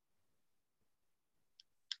MVP.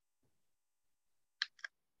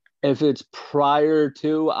 If it's prior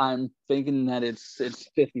to, I'm thinking that it's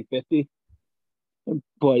 50-50.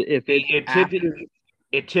 But if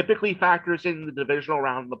it typically factors in the divisional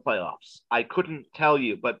round of the playoffs. I couldn't tell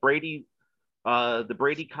you, but Brady, the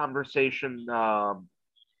Brady conversation,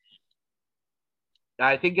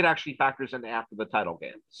 I think it actually factors in after the title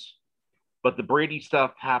games. But the Brady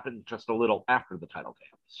stuff happened just a little after the title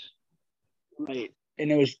games. Right.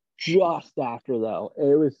 And it was just after, though.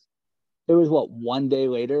 It was what, one day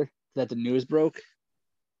later that the news broke?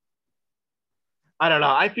 I don't know.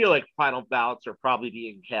 I feel like final ballots are probably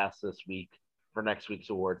being cast this week for next week's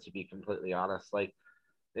awards, to be completely honest. Like,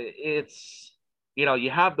 it's, you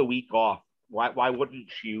have the week off. Why wouldn't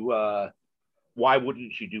you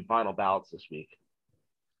do final ballots this week?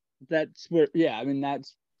 That's where, yeah, I mean,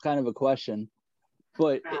 that's kind of a question.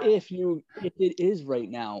 But if it is right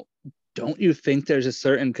now, don't you think there's a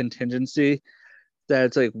certain contingency that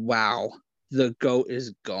it's like, wow, the GOAT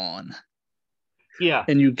is gone? Yeah.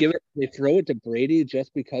 And they throw it to Brady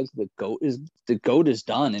just because the GOAT is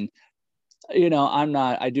done. And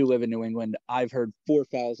I do live in New England. I've heard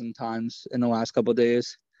 4,000 times in the last couple of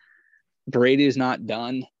days, Brady's not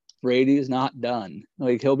done. Brady's not done.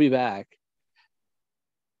 Like, he'll be back.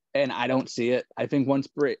 And I don't see it. I think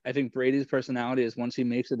Brady's personality is once he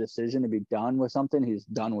makes a decision to be done with something, he's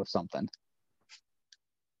done with something.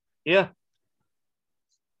 Yeah.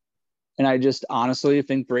 And I just honestly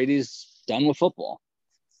think Brady's done with football.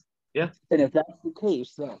 Yeah. And if that's the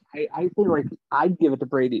case, then I feel like I'd give it to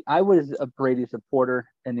Brady. I was a Brady supporter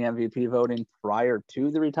in the MVP voting prior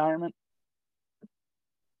to the retirement.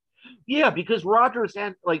 Yeah, because Rodgers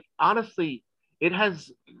and honestly, it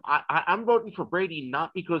has. I'm voting for Brady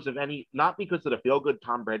not because of the feel good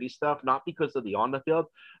Tom Brady stuff, not because of the on the field.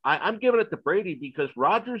 I'm giving it to Brady because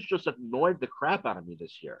Rodgers just annoyed the crap out of me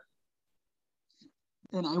this year.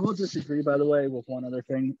 And I will disagree, by the way, with one other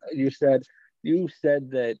thing you said. You said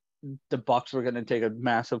that the Bucs were going to take a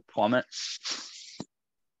massive plummet.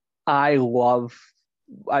 I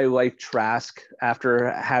like Trask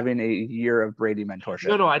after having a year of Brady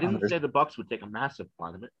mentorship. No, I didn't say the Bucs would take a massive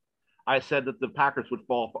plummet. I said that the Packers would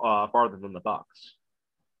fall farther than the Bucs.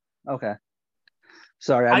 Okay.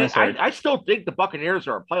 Sorry, I misheard. I still think the Buccaneers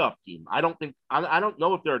are a playoff team. I don't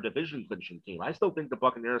know if they're a division clinching team. I still think the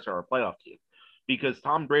Buccaneers are a playoff team because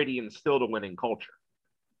Tom Brady instilled a winning culture.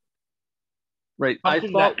 Right.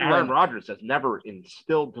 Something that Aaron Rodgers has never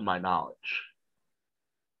instilled to my knowledge.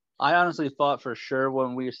 I honestly thought for sure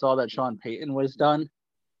when we saw that Sean Payton was done,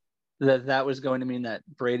 that was going to mean that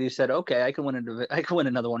Brady said, "Okay, I can win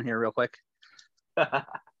another one here real quick." But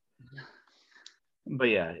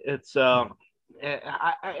yeah, it's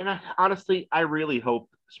honestly, I really hope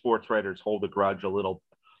sports writers hold a grudge a little,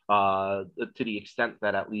 to the extent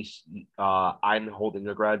that at least I'm holding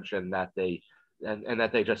a grudge, and that they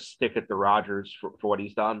just stick it to Rodgers for what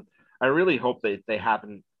he's done. I really hope they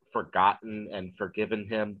haven't forgotten and forgiven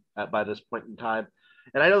him by this point in time.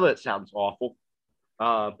 And I know that sounds awful,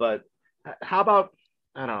 but how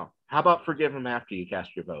about forgive him after you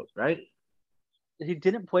cast your vote, right? He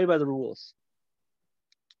didn't play by the rules.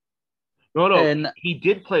 No, and he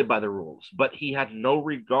did play by the rules, but he had no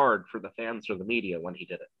regard for the fans or the media when he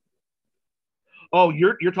did it. Oh,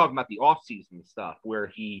 you're talking about the off-season stuff where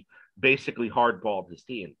he basically hardballed his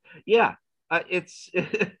team. Yeah, it's.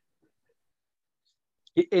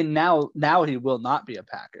 And now he will not be a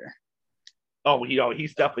Packer. Oh,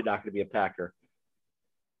 he's definitely not going to be a Packer.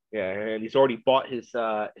 Yeah, and he's already bought his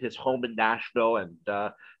home in Nashville and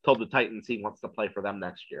told the Titans he wants to play for them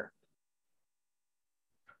next year.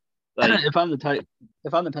 Like if I'm the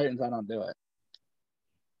Titans, I don't do it.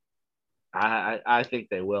 I think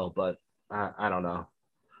they will, but I don't know.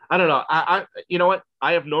 I don't know. You know what?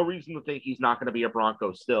 I have no reason to think he's not going to be a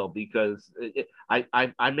Bronco still because I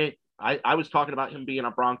was talking about him being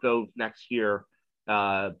a Bronco next year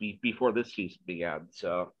before this season began.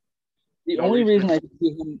 So The no only reason. reason I could see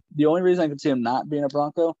him, the only reason I could see him not being a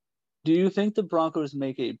Bronco, do you think the Broncos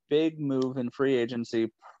make a big move in free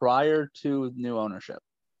agency prior to new ownership?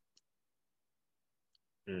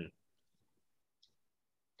 Hmm.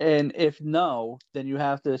 And if no, then you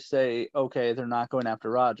have to say, okay, they're not going after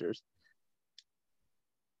Rodgers.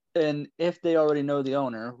 And if they already know the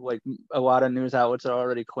owner, like a lot of news outlets are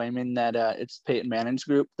already claiming that it's Peyton Manning's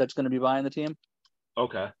group that's going to be buying the team.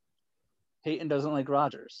 Okay. Peyton doesn't like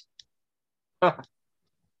Rodgers.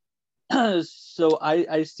 So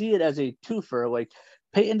I see it as a twofer. Like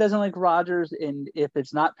Peyton doesn't like Rodgers, and if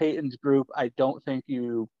it's not Peyton's group, I don't think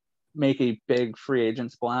you make a big free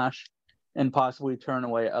agent splash and possibly turn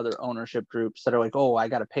away other ownership groups that are like, oh, I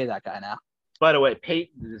got to pay that guy now. By the way,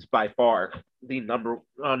 Peyton is by far the number.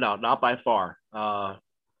 No, not by far.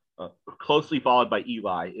 Closely followed by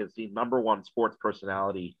Eli is the number one sports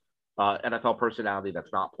personality, NFL personality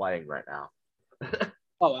that's not playing right now.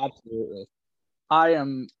 Oh, absolutely. I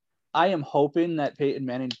am hoping that Peyton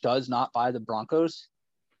Manning does not buy the Broncos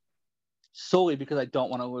solely because I don't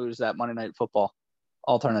want to lose that Monday Night Football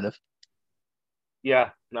alternative. Yeah,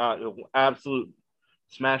 absolute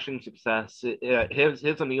smashing success. His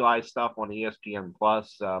and Eli stuff on ESPN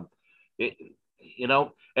Plus. It,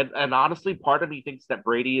 and honestly, part of me thinks that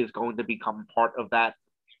Brady is going to become part of that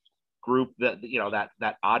group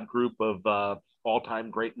that odd group of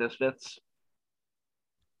all-time great misfits.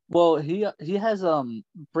 Well, he has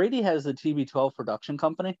Brady has the TB12 production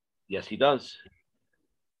company. Yes, he does.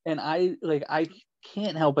 And I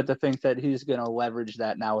can't help but to think that he's going to leverage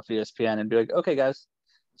that now with ESPN and be like, okay, guys,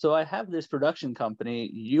 so I have this production company.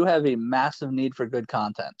 You have a massive need for good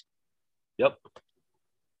content. Yep.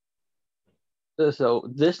 So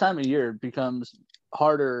this time of year becomes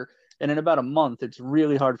harder. And in about a month, it's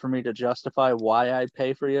really hard for me to justify why I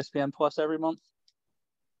pay for ESPN Plus every month.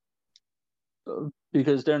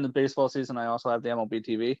 Because during the baseball season, I also have the MLB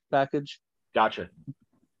TV package. Gotcha.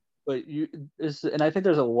 But and I think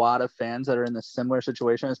there's a lot of fans that are in a similar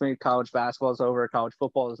situation as me. College basketball is over. College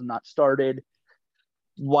football has not started.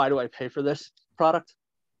 Why do I pay for this product?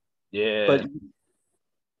 Yeah.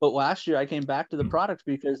 But last year I came back to the product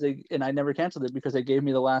and I never canceled it because they gave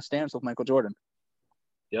me The Last Dance with Michael Jordan.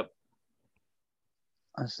 Yep.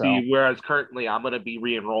 So, See, whereas currently I'm going to be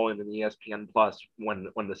re-enrolling in ESPN Plus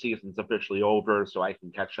when the season's officially over, so I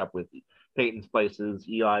can catch up with Peyton's places,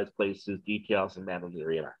 Eli's places, details, and Man in the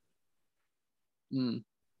Arena.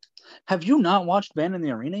 Have you not watched Man in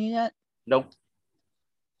the Arena yet? Nope.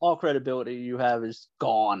 All credibility you have is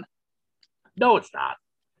gone. No, it's not.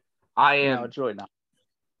 I am. No, it's really not.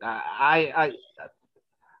 I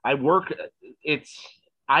work.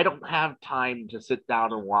 I don't have time to sit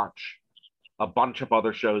down and watch a bunch of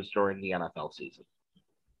other shows during the NFL season.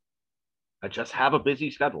 I just have a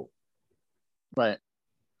busy schedule. Right.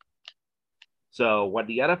 So when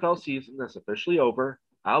the NFL season is officially over,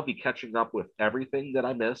 I'll be catching up with everything that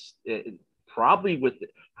I missed. Probably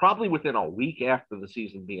within a week after the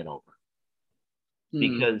season being over,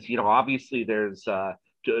 because obviously there's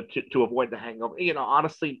to avoid the hangover.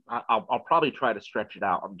 Honestly, I'll probably try to stretch it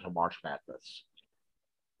out until March Madness.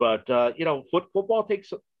 But football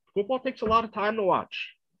takes a lot of time to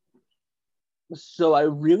watch. So I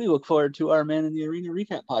really look forward to our Man in the Arena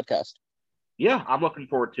recap podcast. Yeah, I'm looking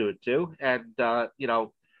forward to it too. And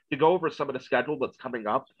to go over some of the schedule that's coming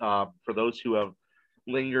up for those who have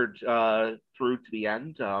lingered through to the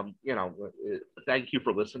end. Thank you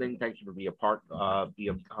for listening. Thank you for being a part of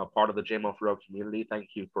the JMO for community. Thank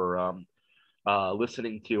you for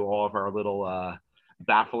listening to all of our little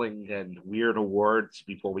baffling and weird awards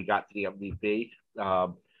before we got to the MVP.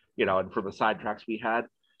 And for the sidetracks we had.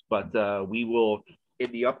 But we will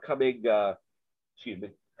in the upcoming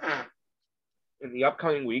in the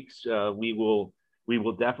upcoming weeks we will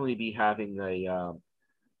definitely be having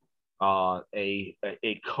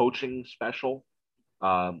a coaching special,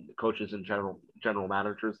 coaches and general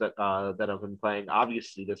managers that have been playing.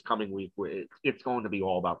 Obviously, this coming week, it's going to be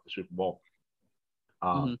all about the Super Bowl.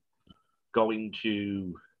 Going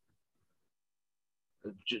to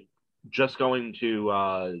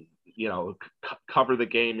cover the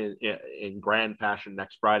game in grand fashion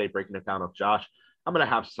next Friday, breaking it down with Josh. I'm going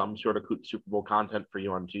to have some sort of Super Bowl content for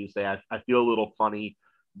you on Tuesday. I feel a little funny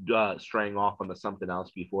straying off onto something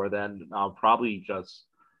else before then. I'll probably just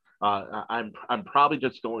I'm probably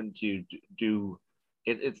just going to do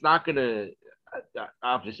it's not going to,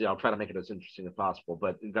 obviously I'll try to make it as interesting as possible,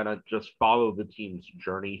 but I'm going to just follow the team's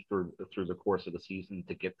journey through the course of the season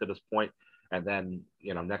to get to this point. And then,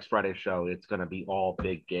 next Friday's show, it's going to be all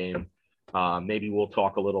big game. Maybe we'll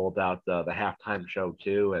talk a little about the halftime show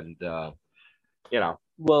too. And,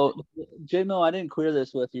 Well, J Mill, I didn't clear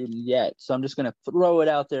this with you yet, so I'm just going to throw it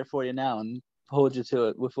out there for you now and hold you to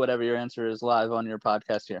it with whatever your answer is live on your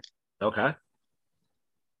podcast here. Okay.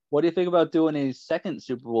 What do you think about doing a second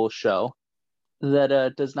Super Bowl show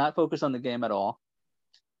that does not focus on the game at all?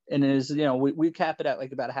 And is, we cap it at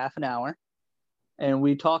like about a half an hour, and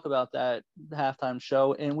we talk about that halftime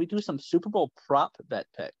show, and we do some Super Bowl prop bet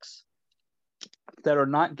picks that are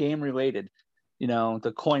not game related.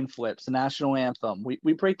 The coin flips, the national anthem.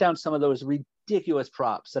 We break down some of those ridiculous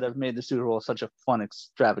props that have made the Super Bowl such a fun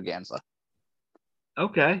extravaganza.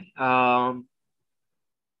 Okay.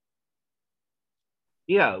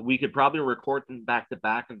 Yeah, we could probably record them back to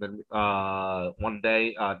back, and then one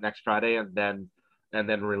day next Friday, and then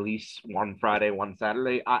release one Friday, one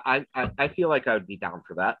Saturday. I feel like I would be down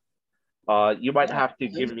for that. You might have to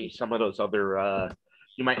give me some of those other.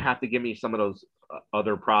 You might have to give me some of those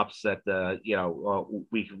other props that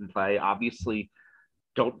we can play. Obviously,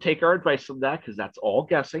 don't take our advice from that because that's all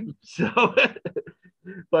guessing. So,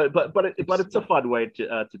 but it's a fun way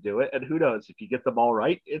to do it. And who knows, if you get them all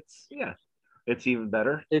right, it's even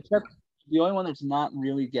better. Except the only one that's not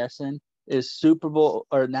really guessing is Super Bowl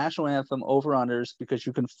or national anthem over-unders, because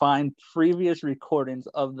you can find previous recordings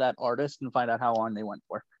of that artist and find out how long they went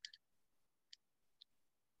for.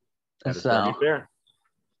 That is very fair.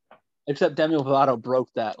 Except Demi Lovato broke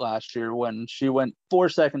that last year when she went 4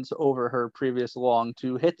 seconds over her previous long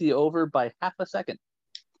to hit the over by half a second.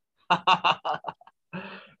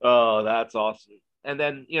 Oh, that's awesome. And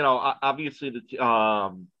then, obviously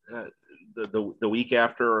the week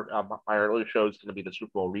after my early show is going to be the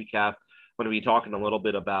Super Bowl recap. I'm going to be talking a little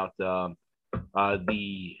bit about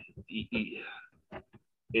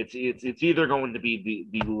it's either going to be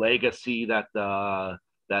the legacy that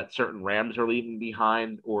certain Rams are leaving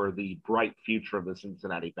behind, or the bright future of the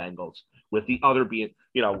Cincinnati Bengals, with the other being,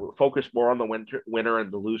 focus more on the winner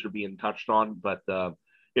and the loser being touched on. But,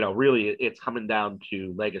 really it's coming down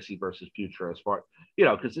to legacy versus future as far,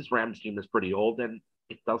 because this Rams team is pretty old, and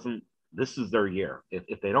this is their year.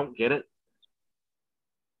 If they don't get it,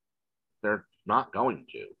 they're not going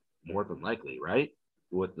to, more than likely, right?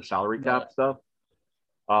 With the salary cap stuff.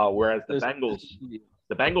 Whereas the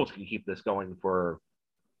Bengals can keep this going for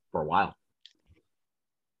a while.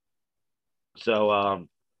 So,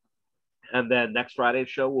 and then next Friday's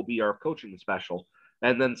show will be our coaching special.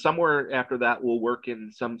 And then somewhere after that, we'll work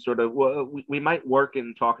in some sort of, we might work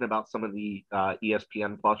in talking about some of the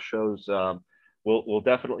ESPN Plus shows. We'll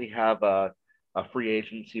definitely have a free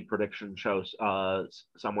agency prediction show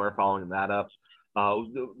somewhere following that up.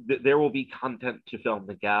 There will be content to fill in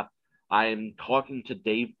the gap. I'm talking to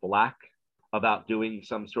Dave Black about doing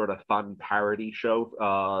some sort of fun parody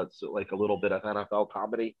show, so like a little bit of NFL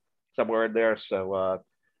comedy somewhere in there. So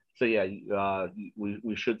yeah,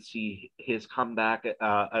 we should see his comeback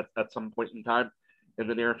at some point in time in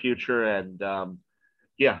the near future. And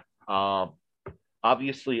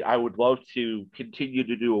obviously, I would love to continue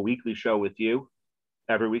to do a weekly show with you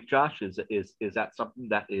every week. Josh, is that something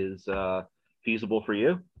that is feasible for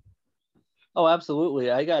you? Oh,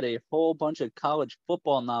 absolutely. I got a whole bunch of college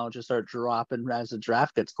football knowledge to start dropping as the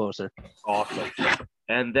draft gets closer. Awesome.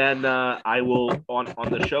 And then I will, on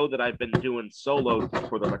the show that I've been doing solo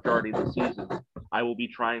for the majority of the season, I will be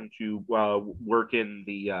trying to work in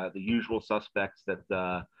the usual suspects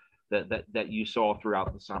that you saw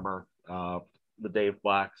throughout the summer. The Dave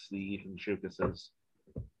Blacks, the Ethan Chukases.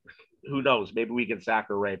 Who knows? Maybe we can sack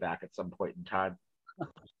Ray back at some point in time.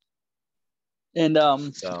 And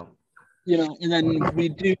and then we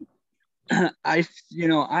do. I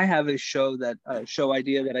have a show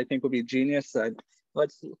idea that I think would be genius. I'd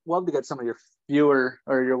love to get some of your viewer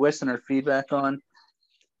or your listener feedback on.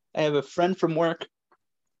 I have a friend from work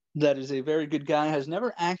that is a very good guy, has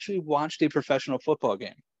never actually watched a professional football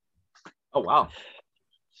game. Oh, wow.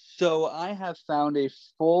 So I have found a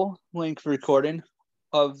full-length recording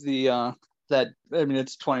of it's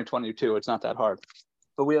 2022. It's not that hard.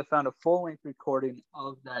 But we have found a full-length recording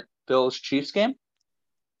of that Bills-Chiefs game.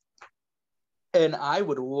 And I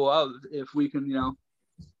would love if we can,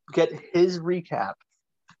 get his recap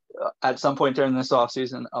at some point during this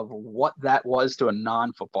offseason of what that was to a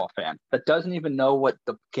non-football fan that doesn't even know what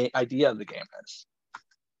the idea of the game is.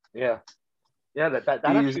 Yeah. Yeah, that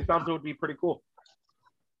actually sounds it would be pretty cool.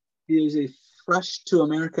 He is a fresh to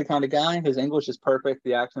America kind of guy. His English is perfect.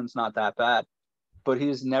 The accent's not that bad. But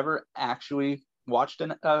he's never actually watched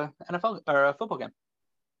an NFL or a football game.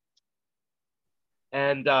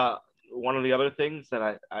 And one of the other things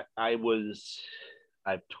that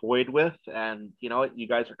I've toyed with, and you know what, you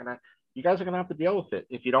guys are gonna have to deal with it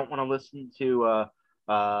if you don't want to listen to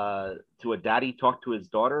a daddy talk to his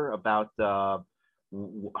daughter about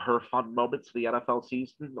her fun moments of the NFL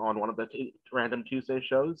season on one of the random Tuesday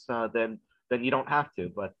shows. Then you don't have to.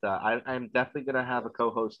 But I'm definitely gonna have a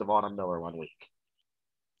co-host of Autumn Miller one week.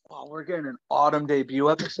 Oh, we're getting an autumn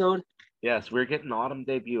debut episode. Yes, we're getting an autumn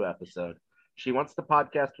debut episode. She wants to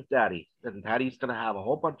podcast with Daddy, and Daddy's going to have a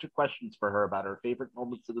whole bunch of questions for her about her favorite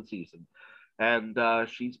moments of the season, and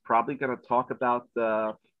she's probably going to talk about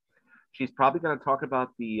the Chiefs,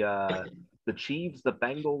 the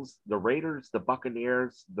Bengals, the Raiders, the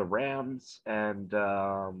Buccaneers, the Rams, and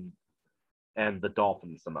the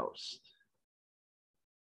Dolphins the most.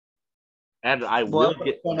 And she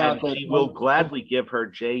will gladly give her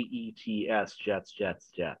JETS,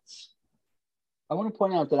 Jets. I want to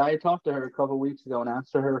point out that I talked to her a couple of weeks ago and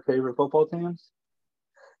asked her favorite football teams.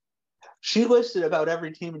 She listed about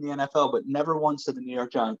every team in the NFL, but never once said the New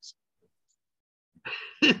York Giants.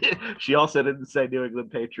 She also didn't say New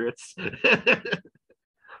England Patriots.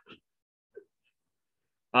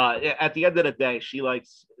 At the end of the day,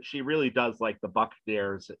 she really does like the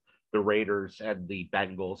Buccaneers, the Raiders, and the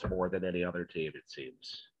Bengals more than any other team, it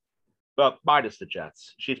seems. But minus the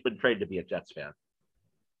Jets. She's been trained to be a Jets fan.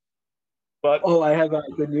 But I have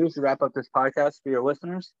good news to wrap up this podcast for your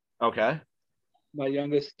listeners. Okay. My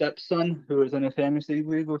youngest stepson, who is in a fantasy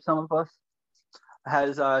league with some of us,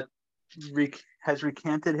 has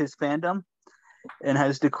recanted his fandom and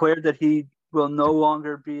has declared that he will no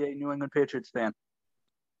longer be a New England Patriots fan.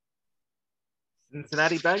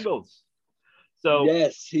 Cincinnati Bengals. So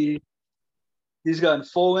yes, he's gotten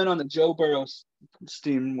full in on the Joe Burrow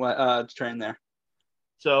steam train there.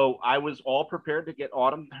 So I was all prepared to get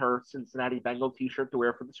Autumn her Cincinnati Bengal t-shirt to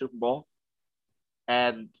wear for the Super Bowl.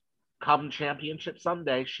 And come championship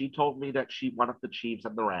Sunday, she told me that she wanted the Chiefs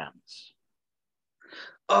and the Rams.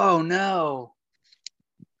 Oh, no.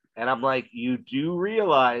 And I'm like, you do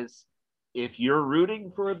realize if you're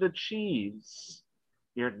rooting for the Chiefs,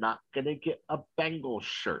 you're not going to get a Bengals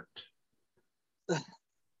shirt.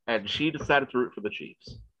 And she decided to root for the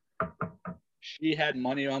Chiefs. She had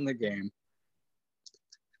money on the game.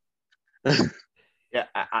 Yeah,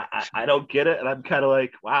 I don't get it, and I'm kind of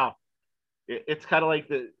like, wow. It's kind of like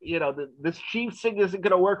this Chiefs thing isn't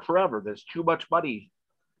going to work forever. There's too much money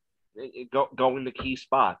going to key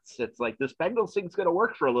spots. It's like this Bengals thing's going to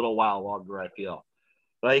work for a little while longer. I feel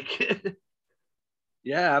like,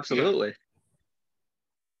 yeah, absolutely.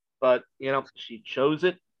 But she chose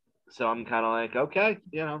it, so I'm kind of like, okay,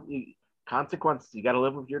 consequences. You got to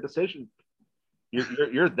live with your decision.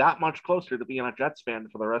 You're that much closer to being a Jets fan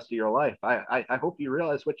for the rest of your life. I hope you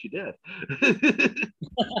realize what you did.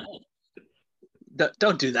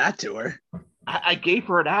 Don't do that to her. I gave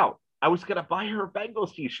her an out. I was gonna buy her a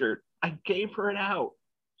Bengals t-shirt. I gave her an out.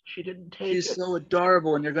 She didn't take it. She's so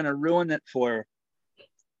adorable, and you're gonna ruin it for her.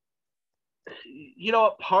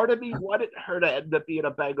 Part of me wanted her to end up being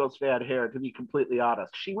a Bengals fan here, to be completely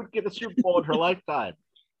honest. She would get a Super Bowl in her lifetime.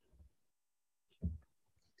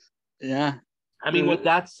 Yeah. I mean, with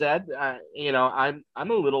that said, I'm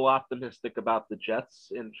a little optimistic about the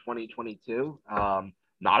Jets in 2022.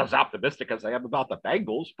 Not as optimistic as I am about the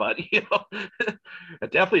Bengals, but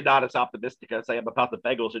definitely not as optimistic as I am about the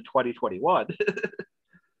Bengals in 2021.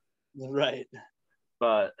 Right.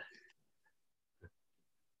 But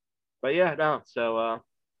yeah, no. So,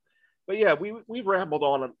 but yeah, we've rambled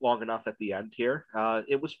on long enough at the end here.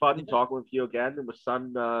 It was fun talking with you again. It was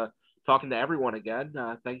fun talking to everyone again.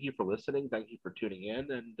 Thank you for listening. Thank you for tuning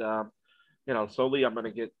in. And slowly I'm going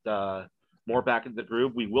to get more back in the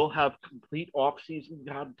groove. We will have complete off-season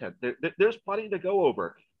content. There's plenty to go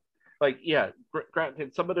over. Like, yeah,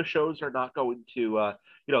 granted, some of the shows are not going to,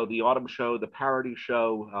 the autumn show, the parody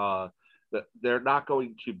show. They're not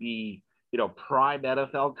going to be, prime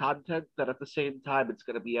NFL content. But at the same time, it's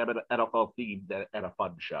going to be NFL themed and a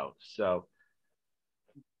fun show. So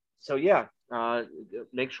yeah,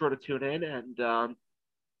 make sure to tune in. And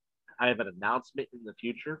I have an announcement in the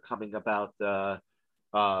future coming about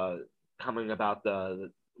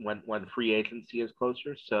when free agency is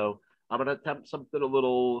closer. So I'm going to attempt something a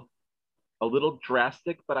little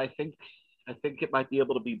drastic, but I think it might be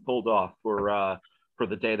able to be pulled off for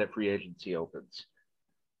the day that free agency opens.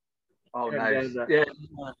 Oh, nice. Yeah.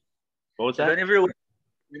 What was that? If any of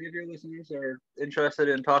your listeners are interested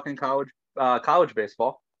in talking college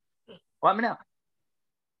baseball, let me know.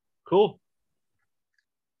 Cool.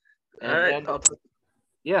 All right.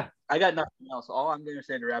 Yeah. I got nothing else. All I'm going to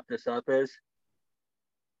say to wrap this up is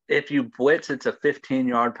If you blitz, it's a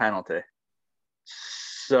 15-yard penalty.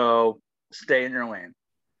 So stay in your lane.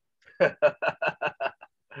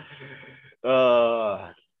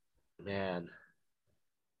 Man.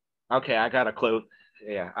 Okay, I got a close.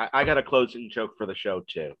 Yeah, I got a closing joke for the show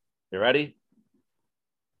too. You ready?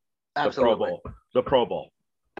 Absolutely. The Pro Bowl.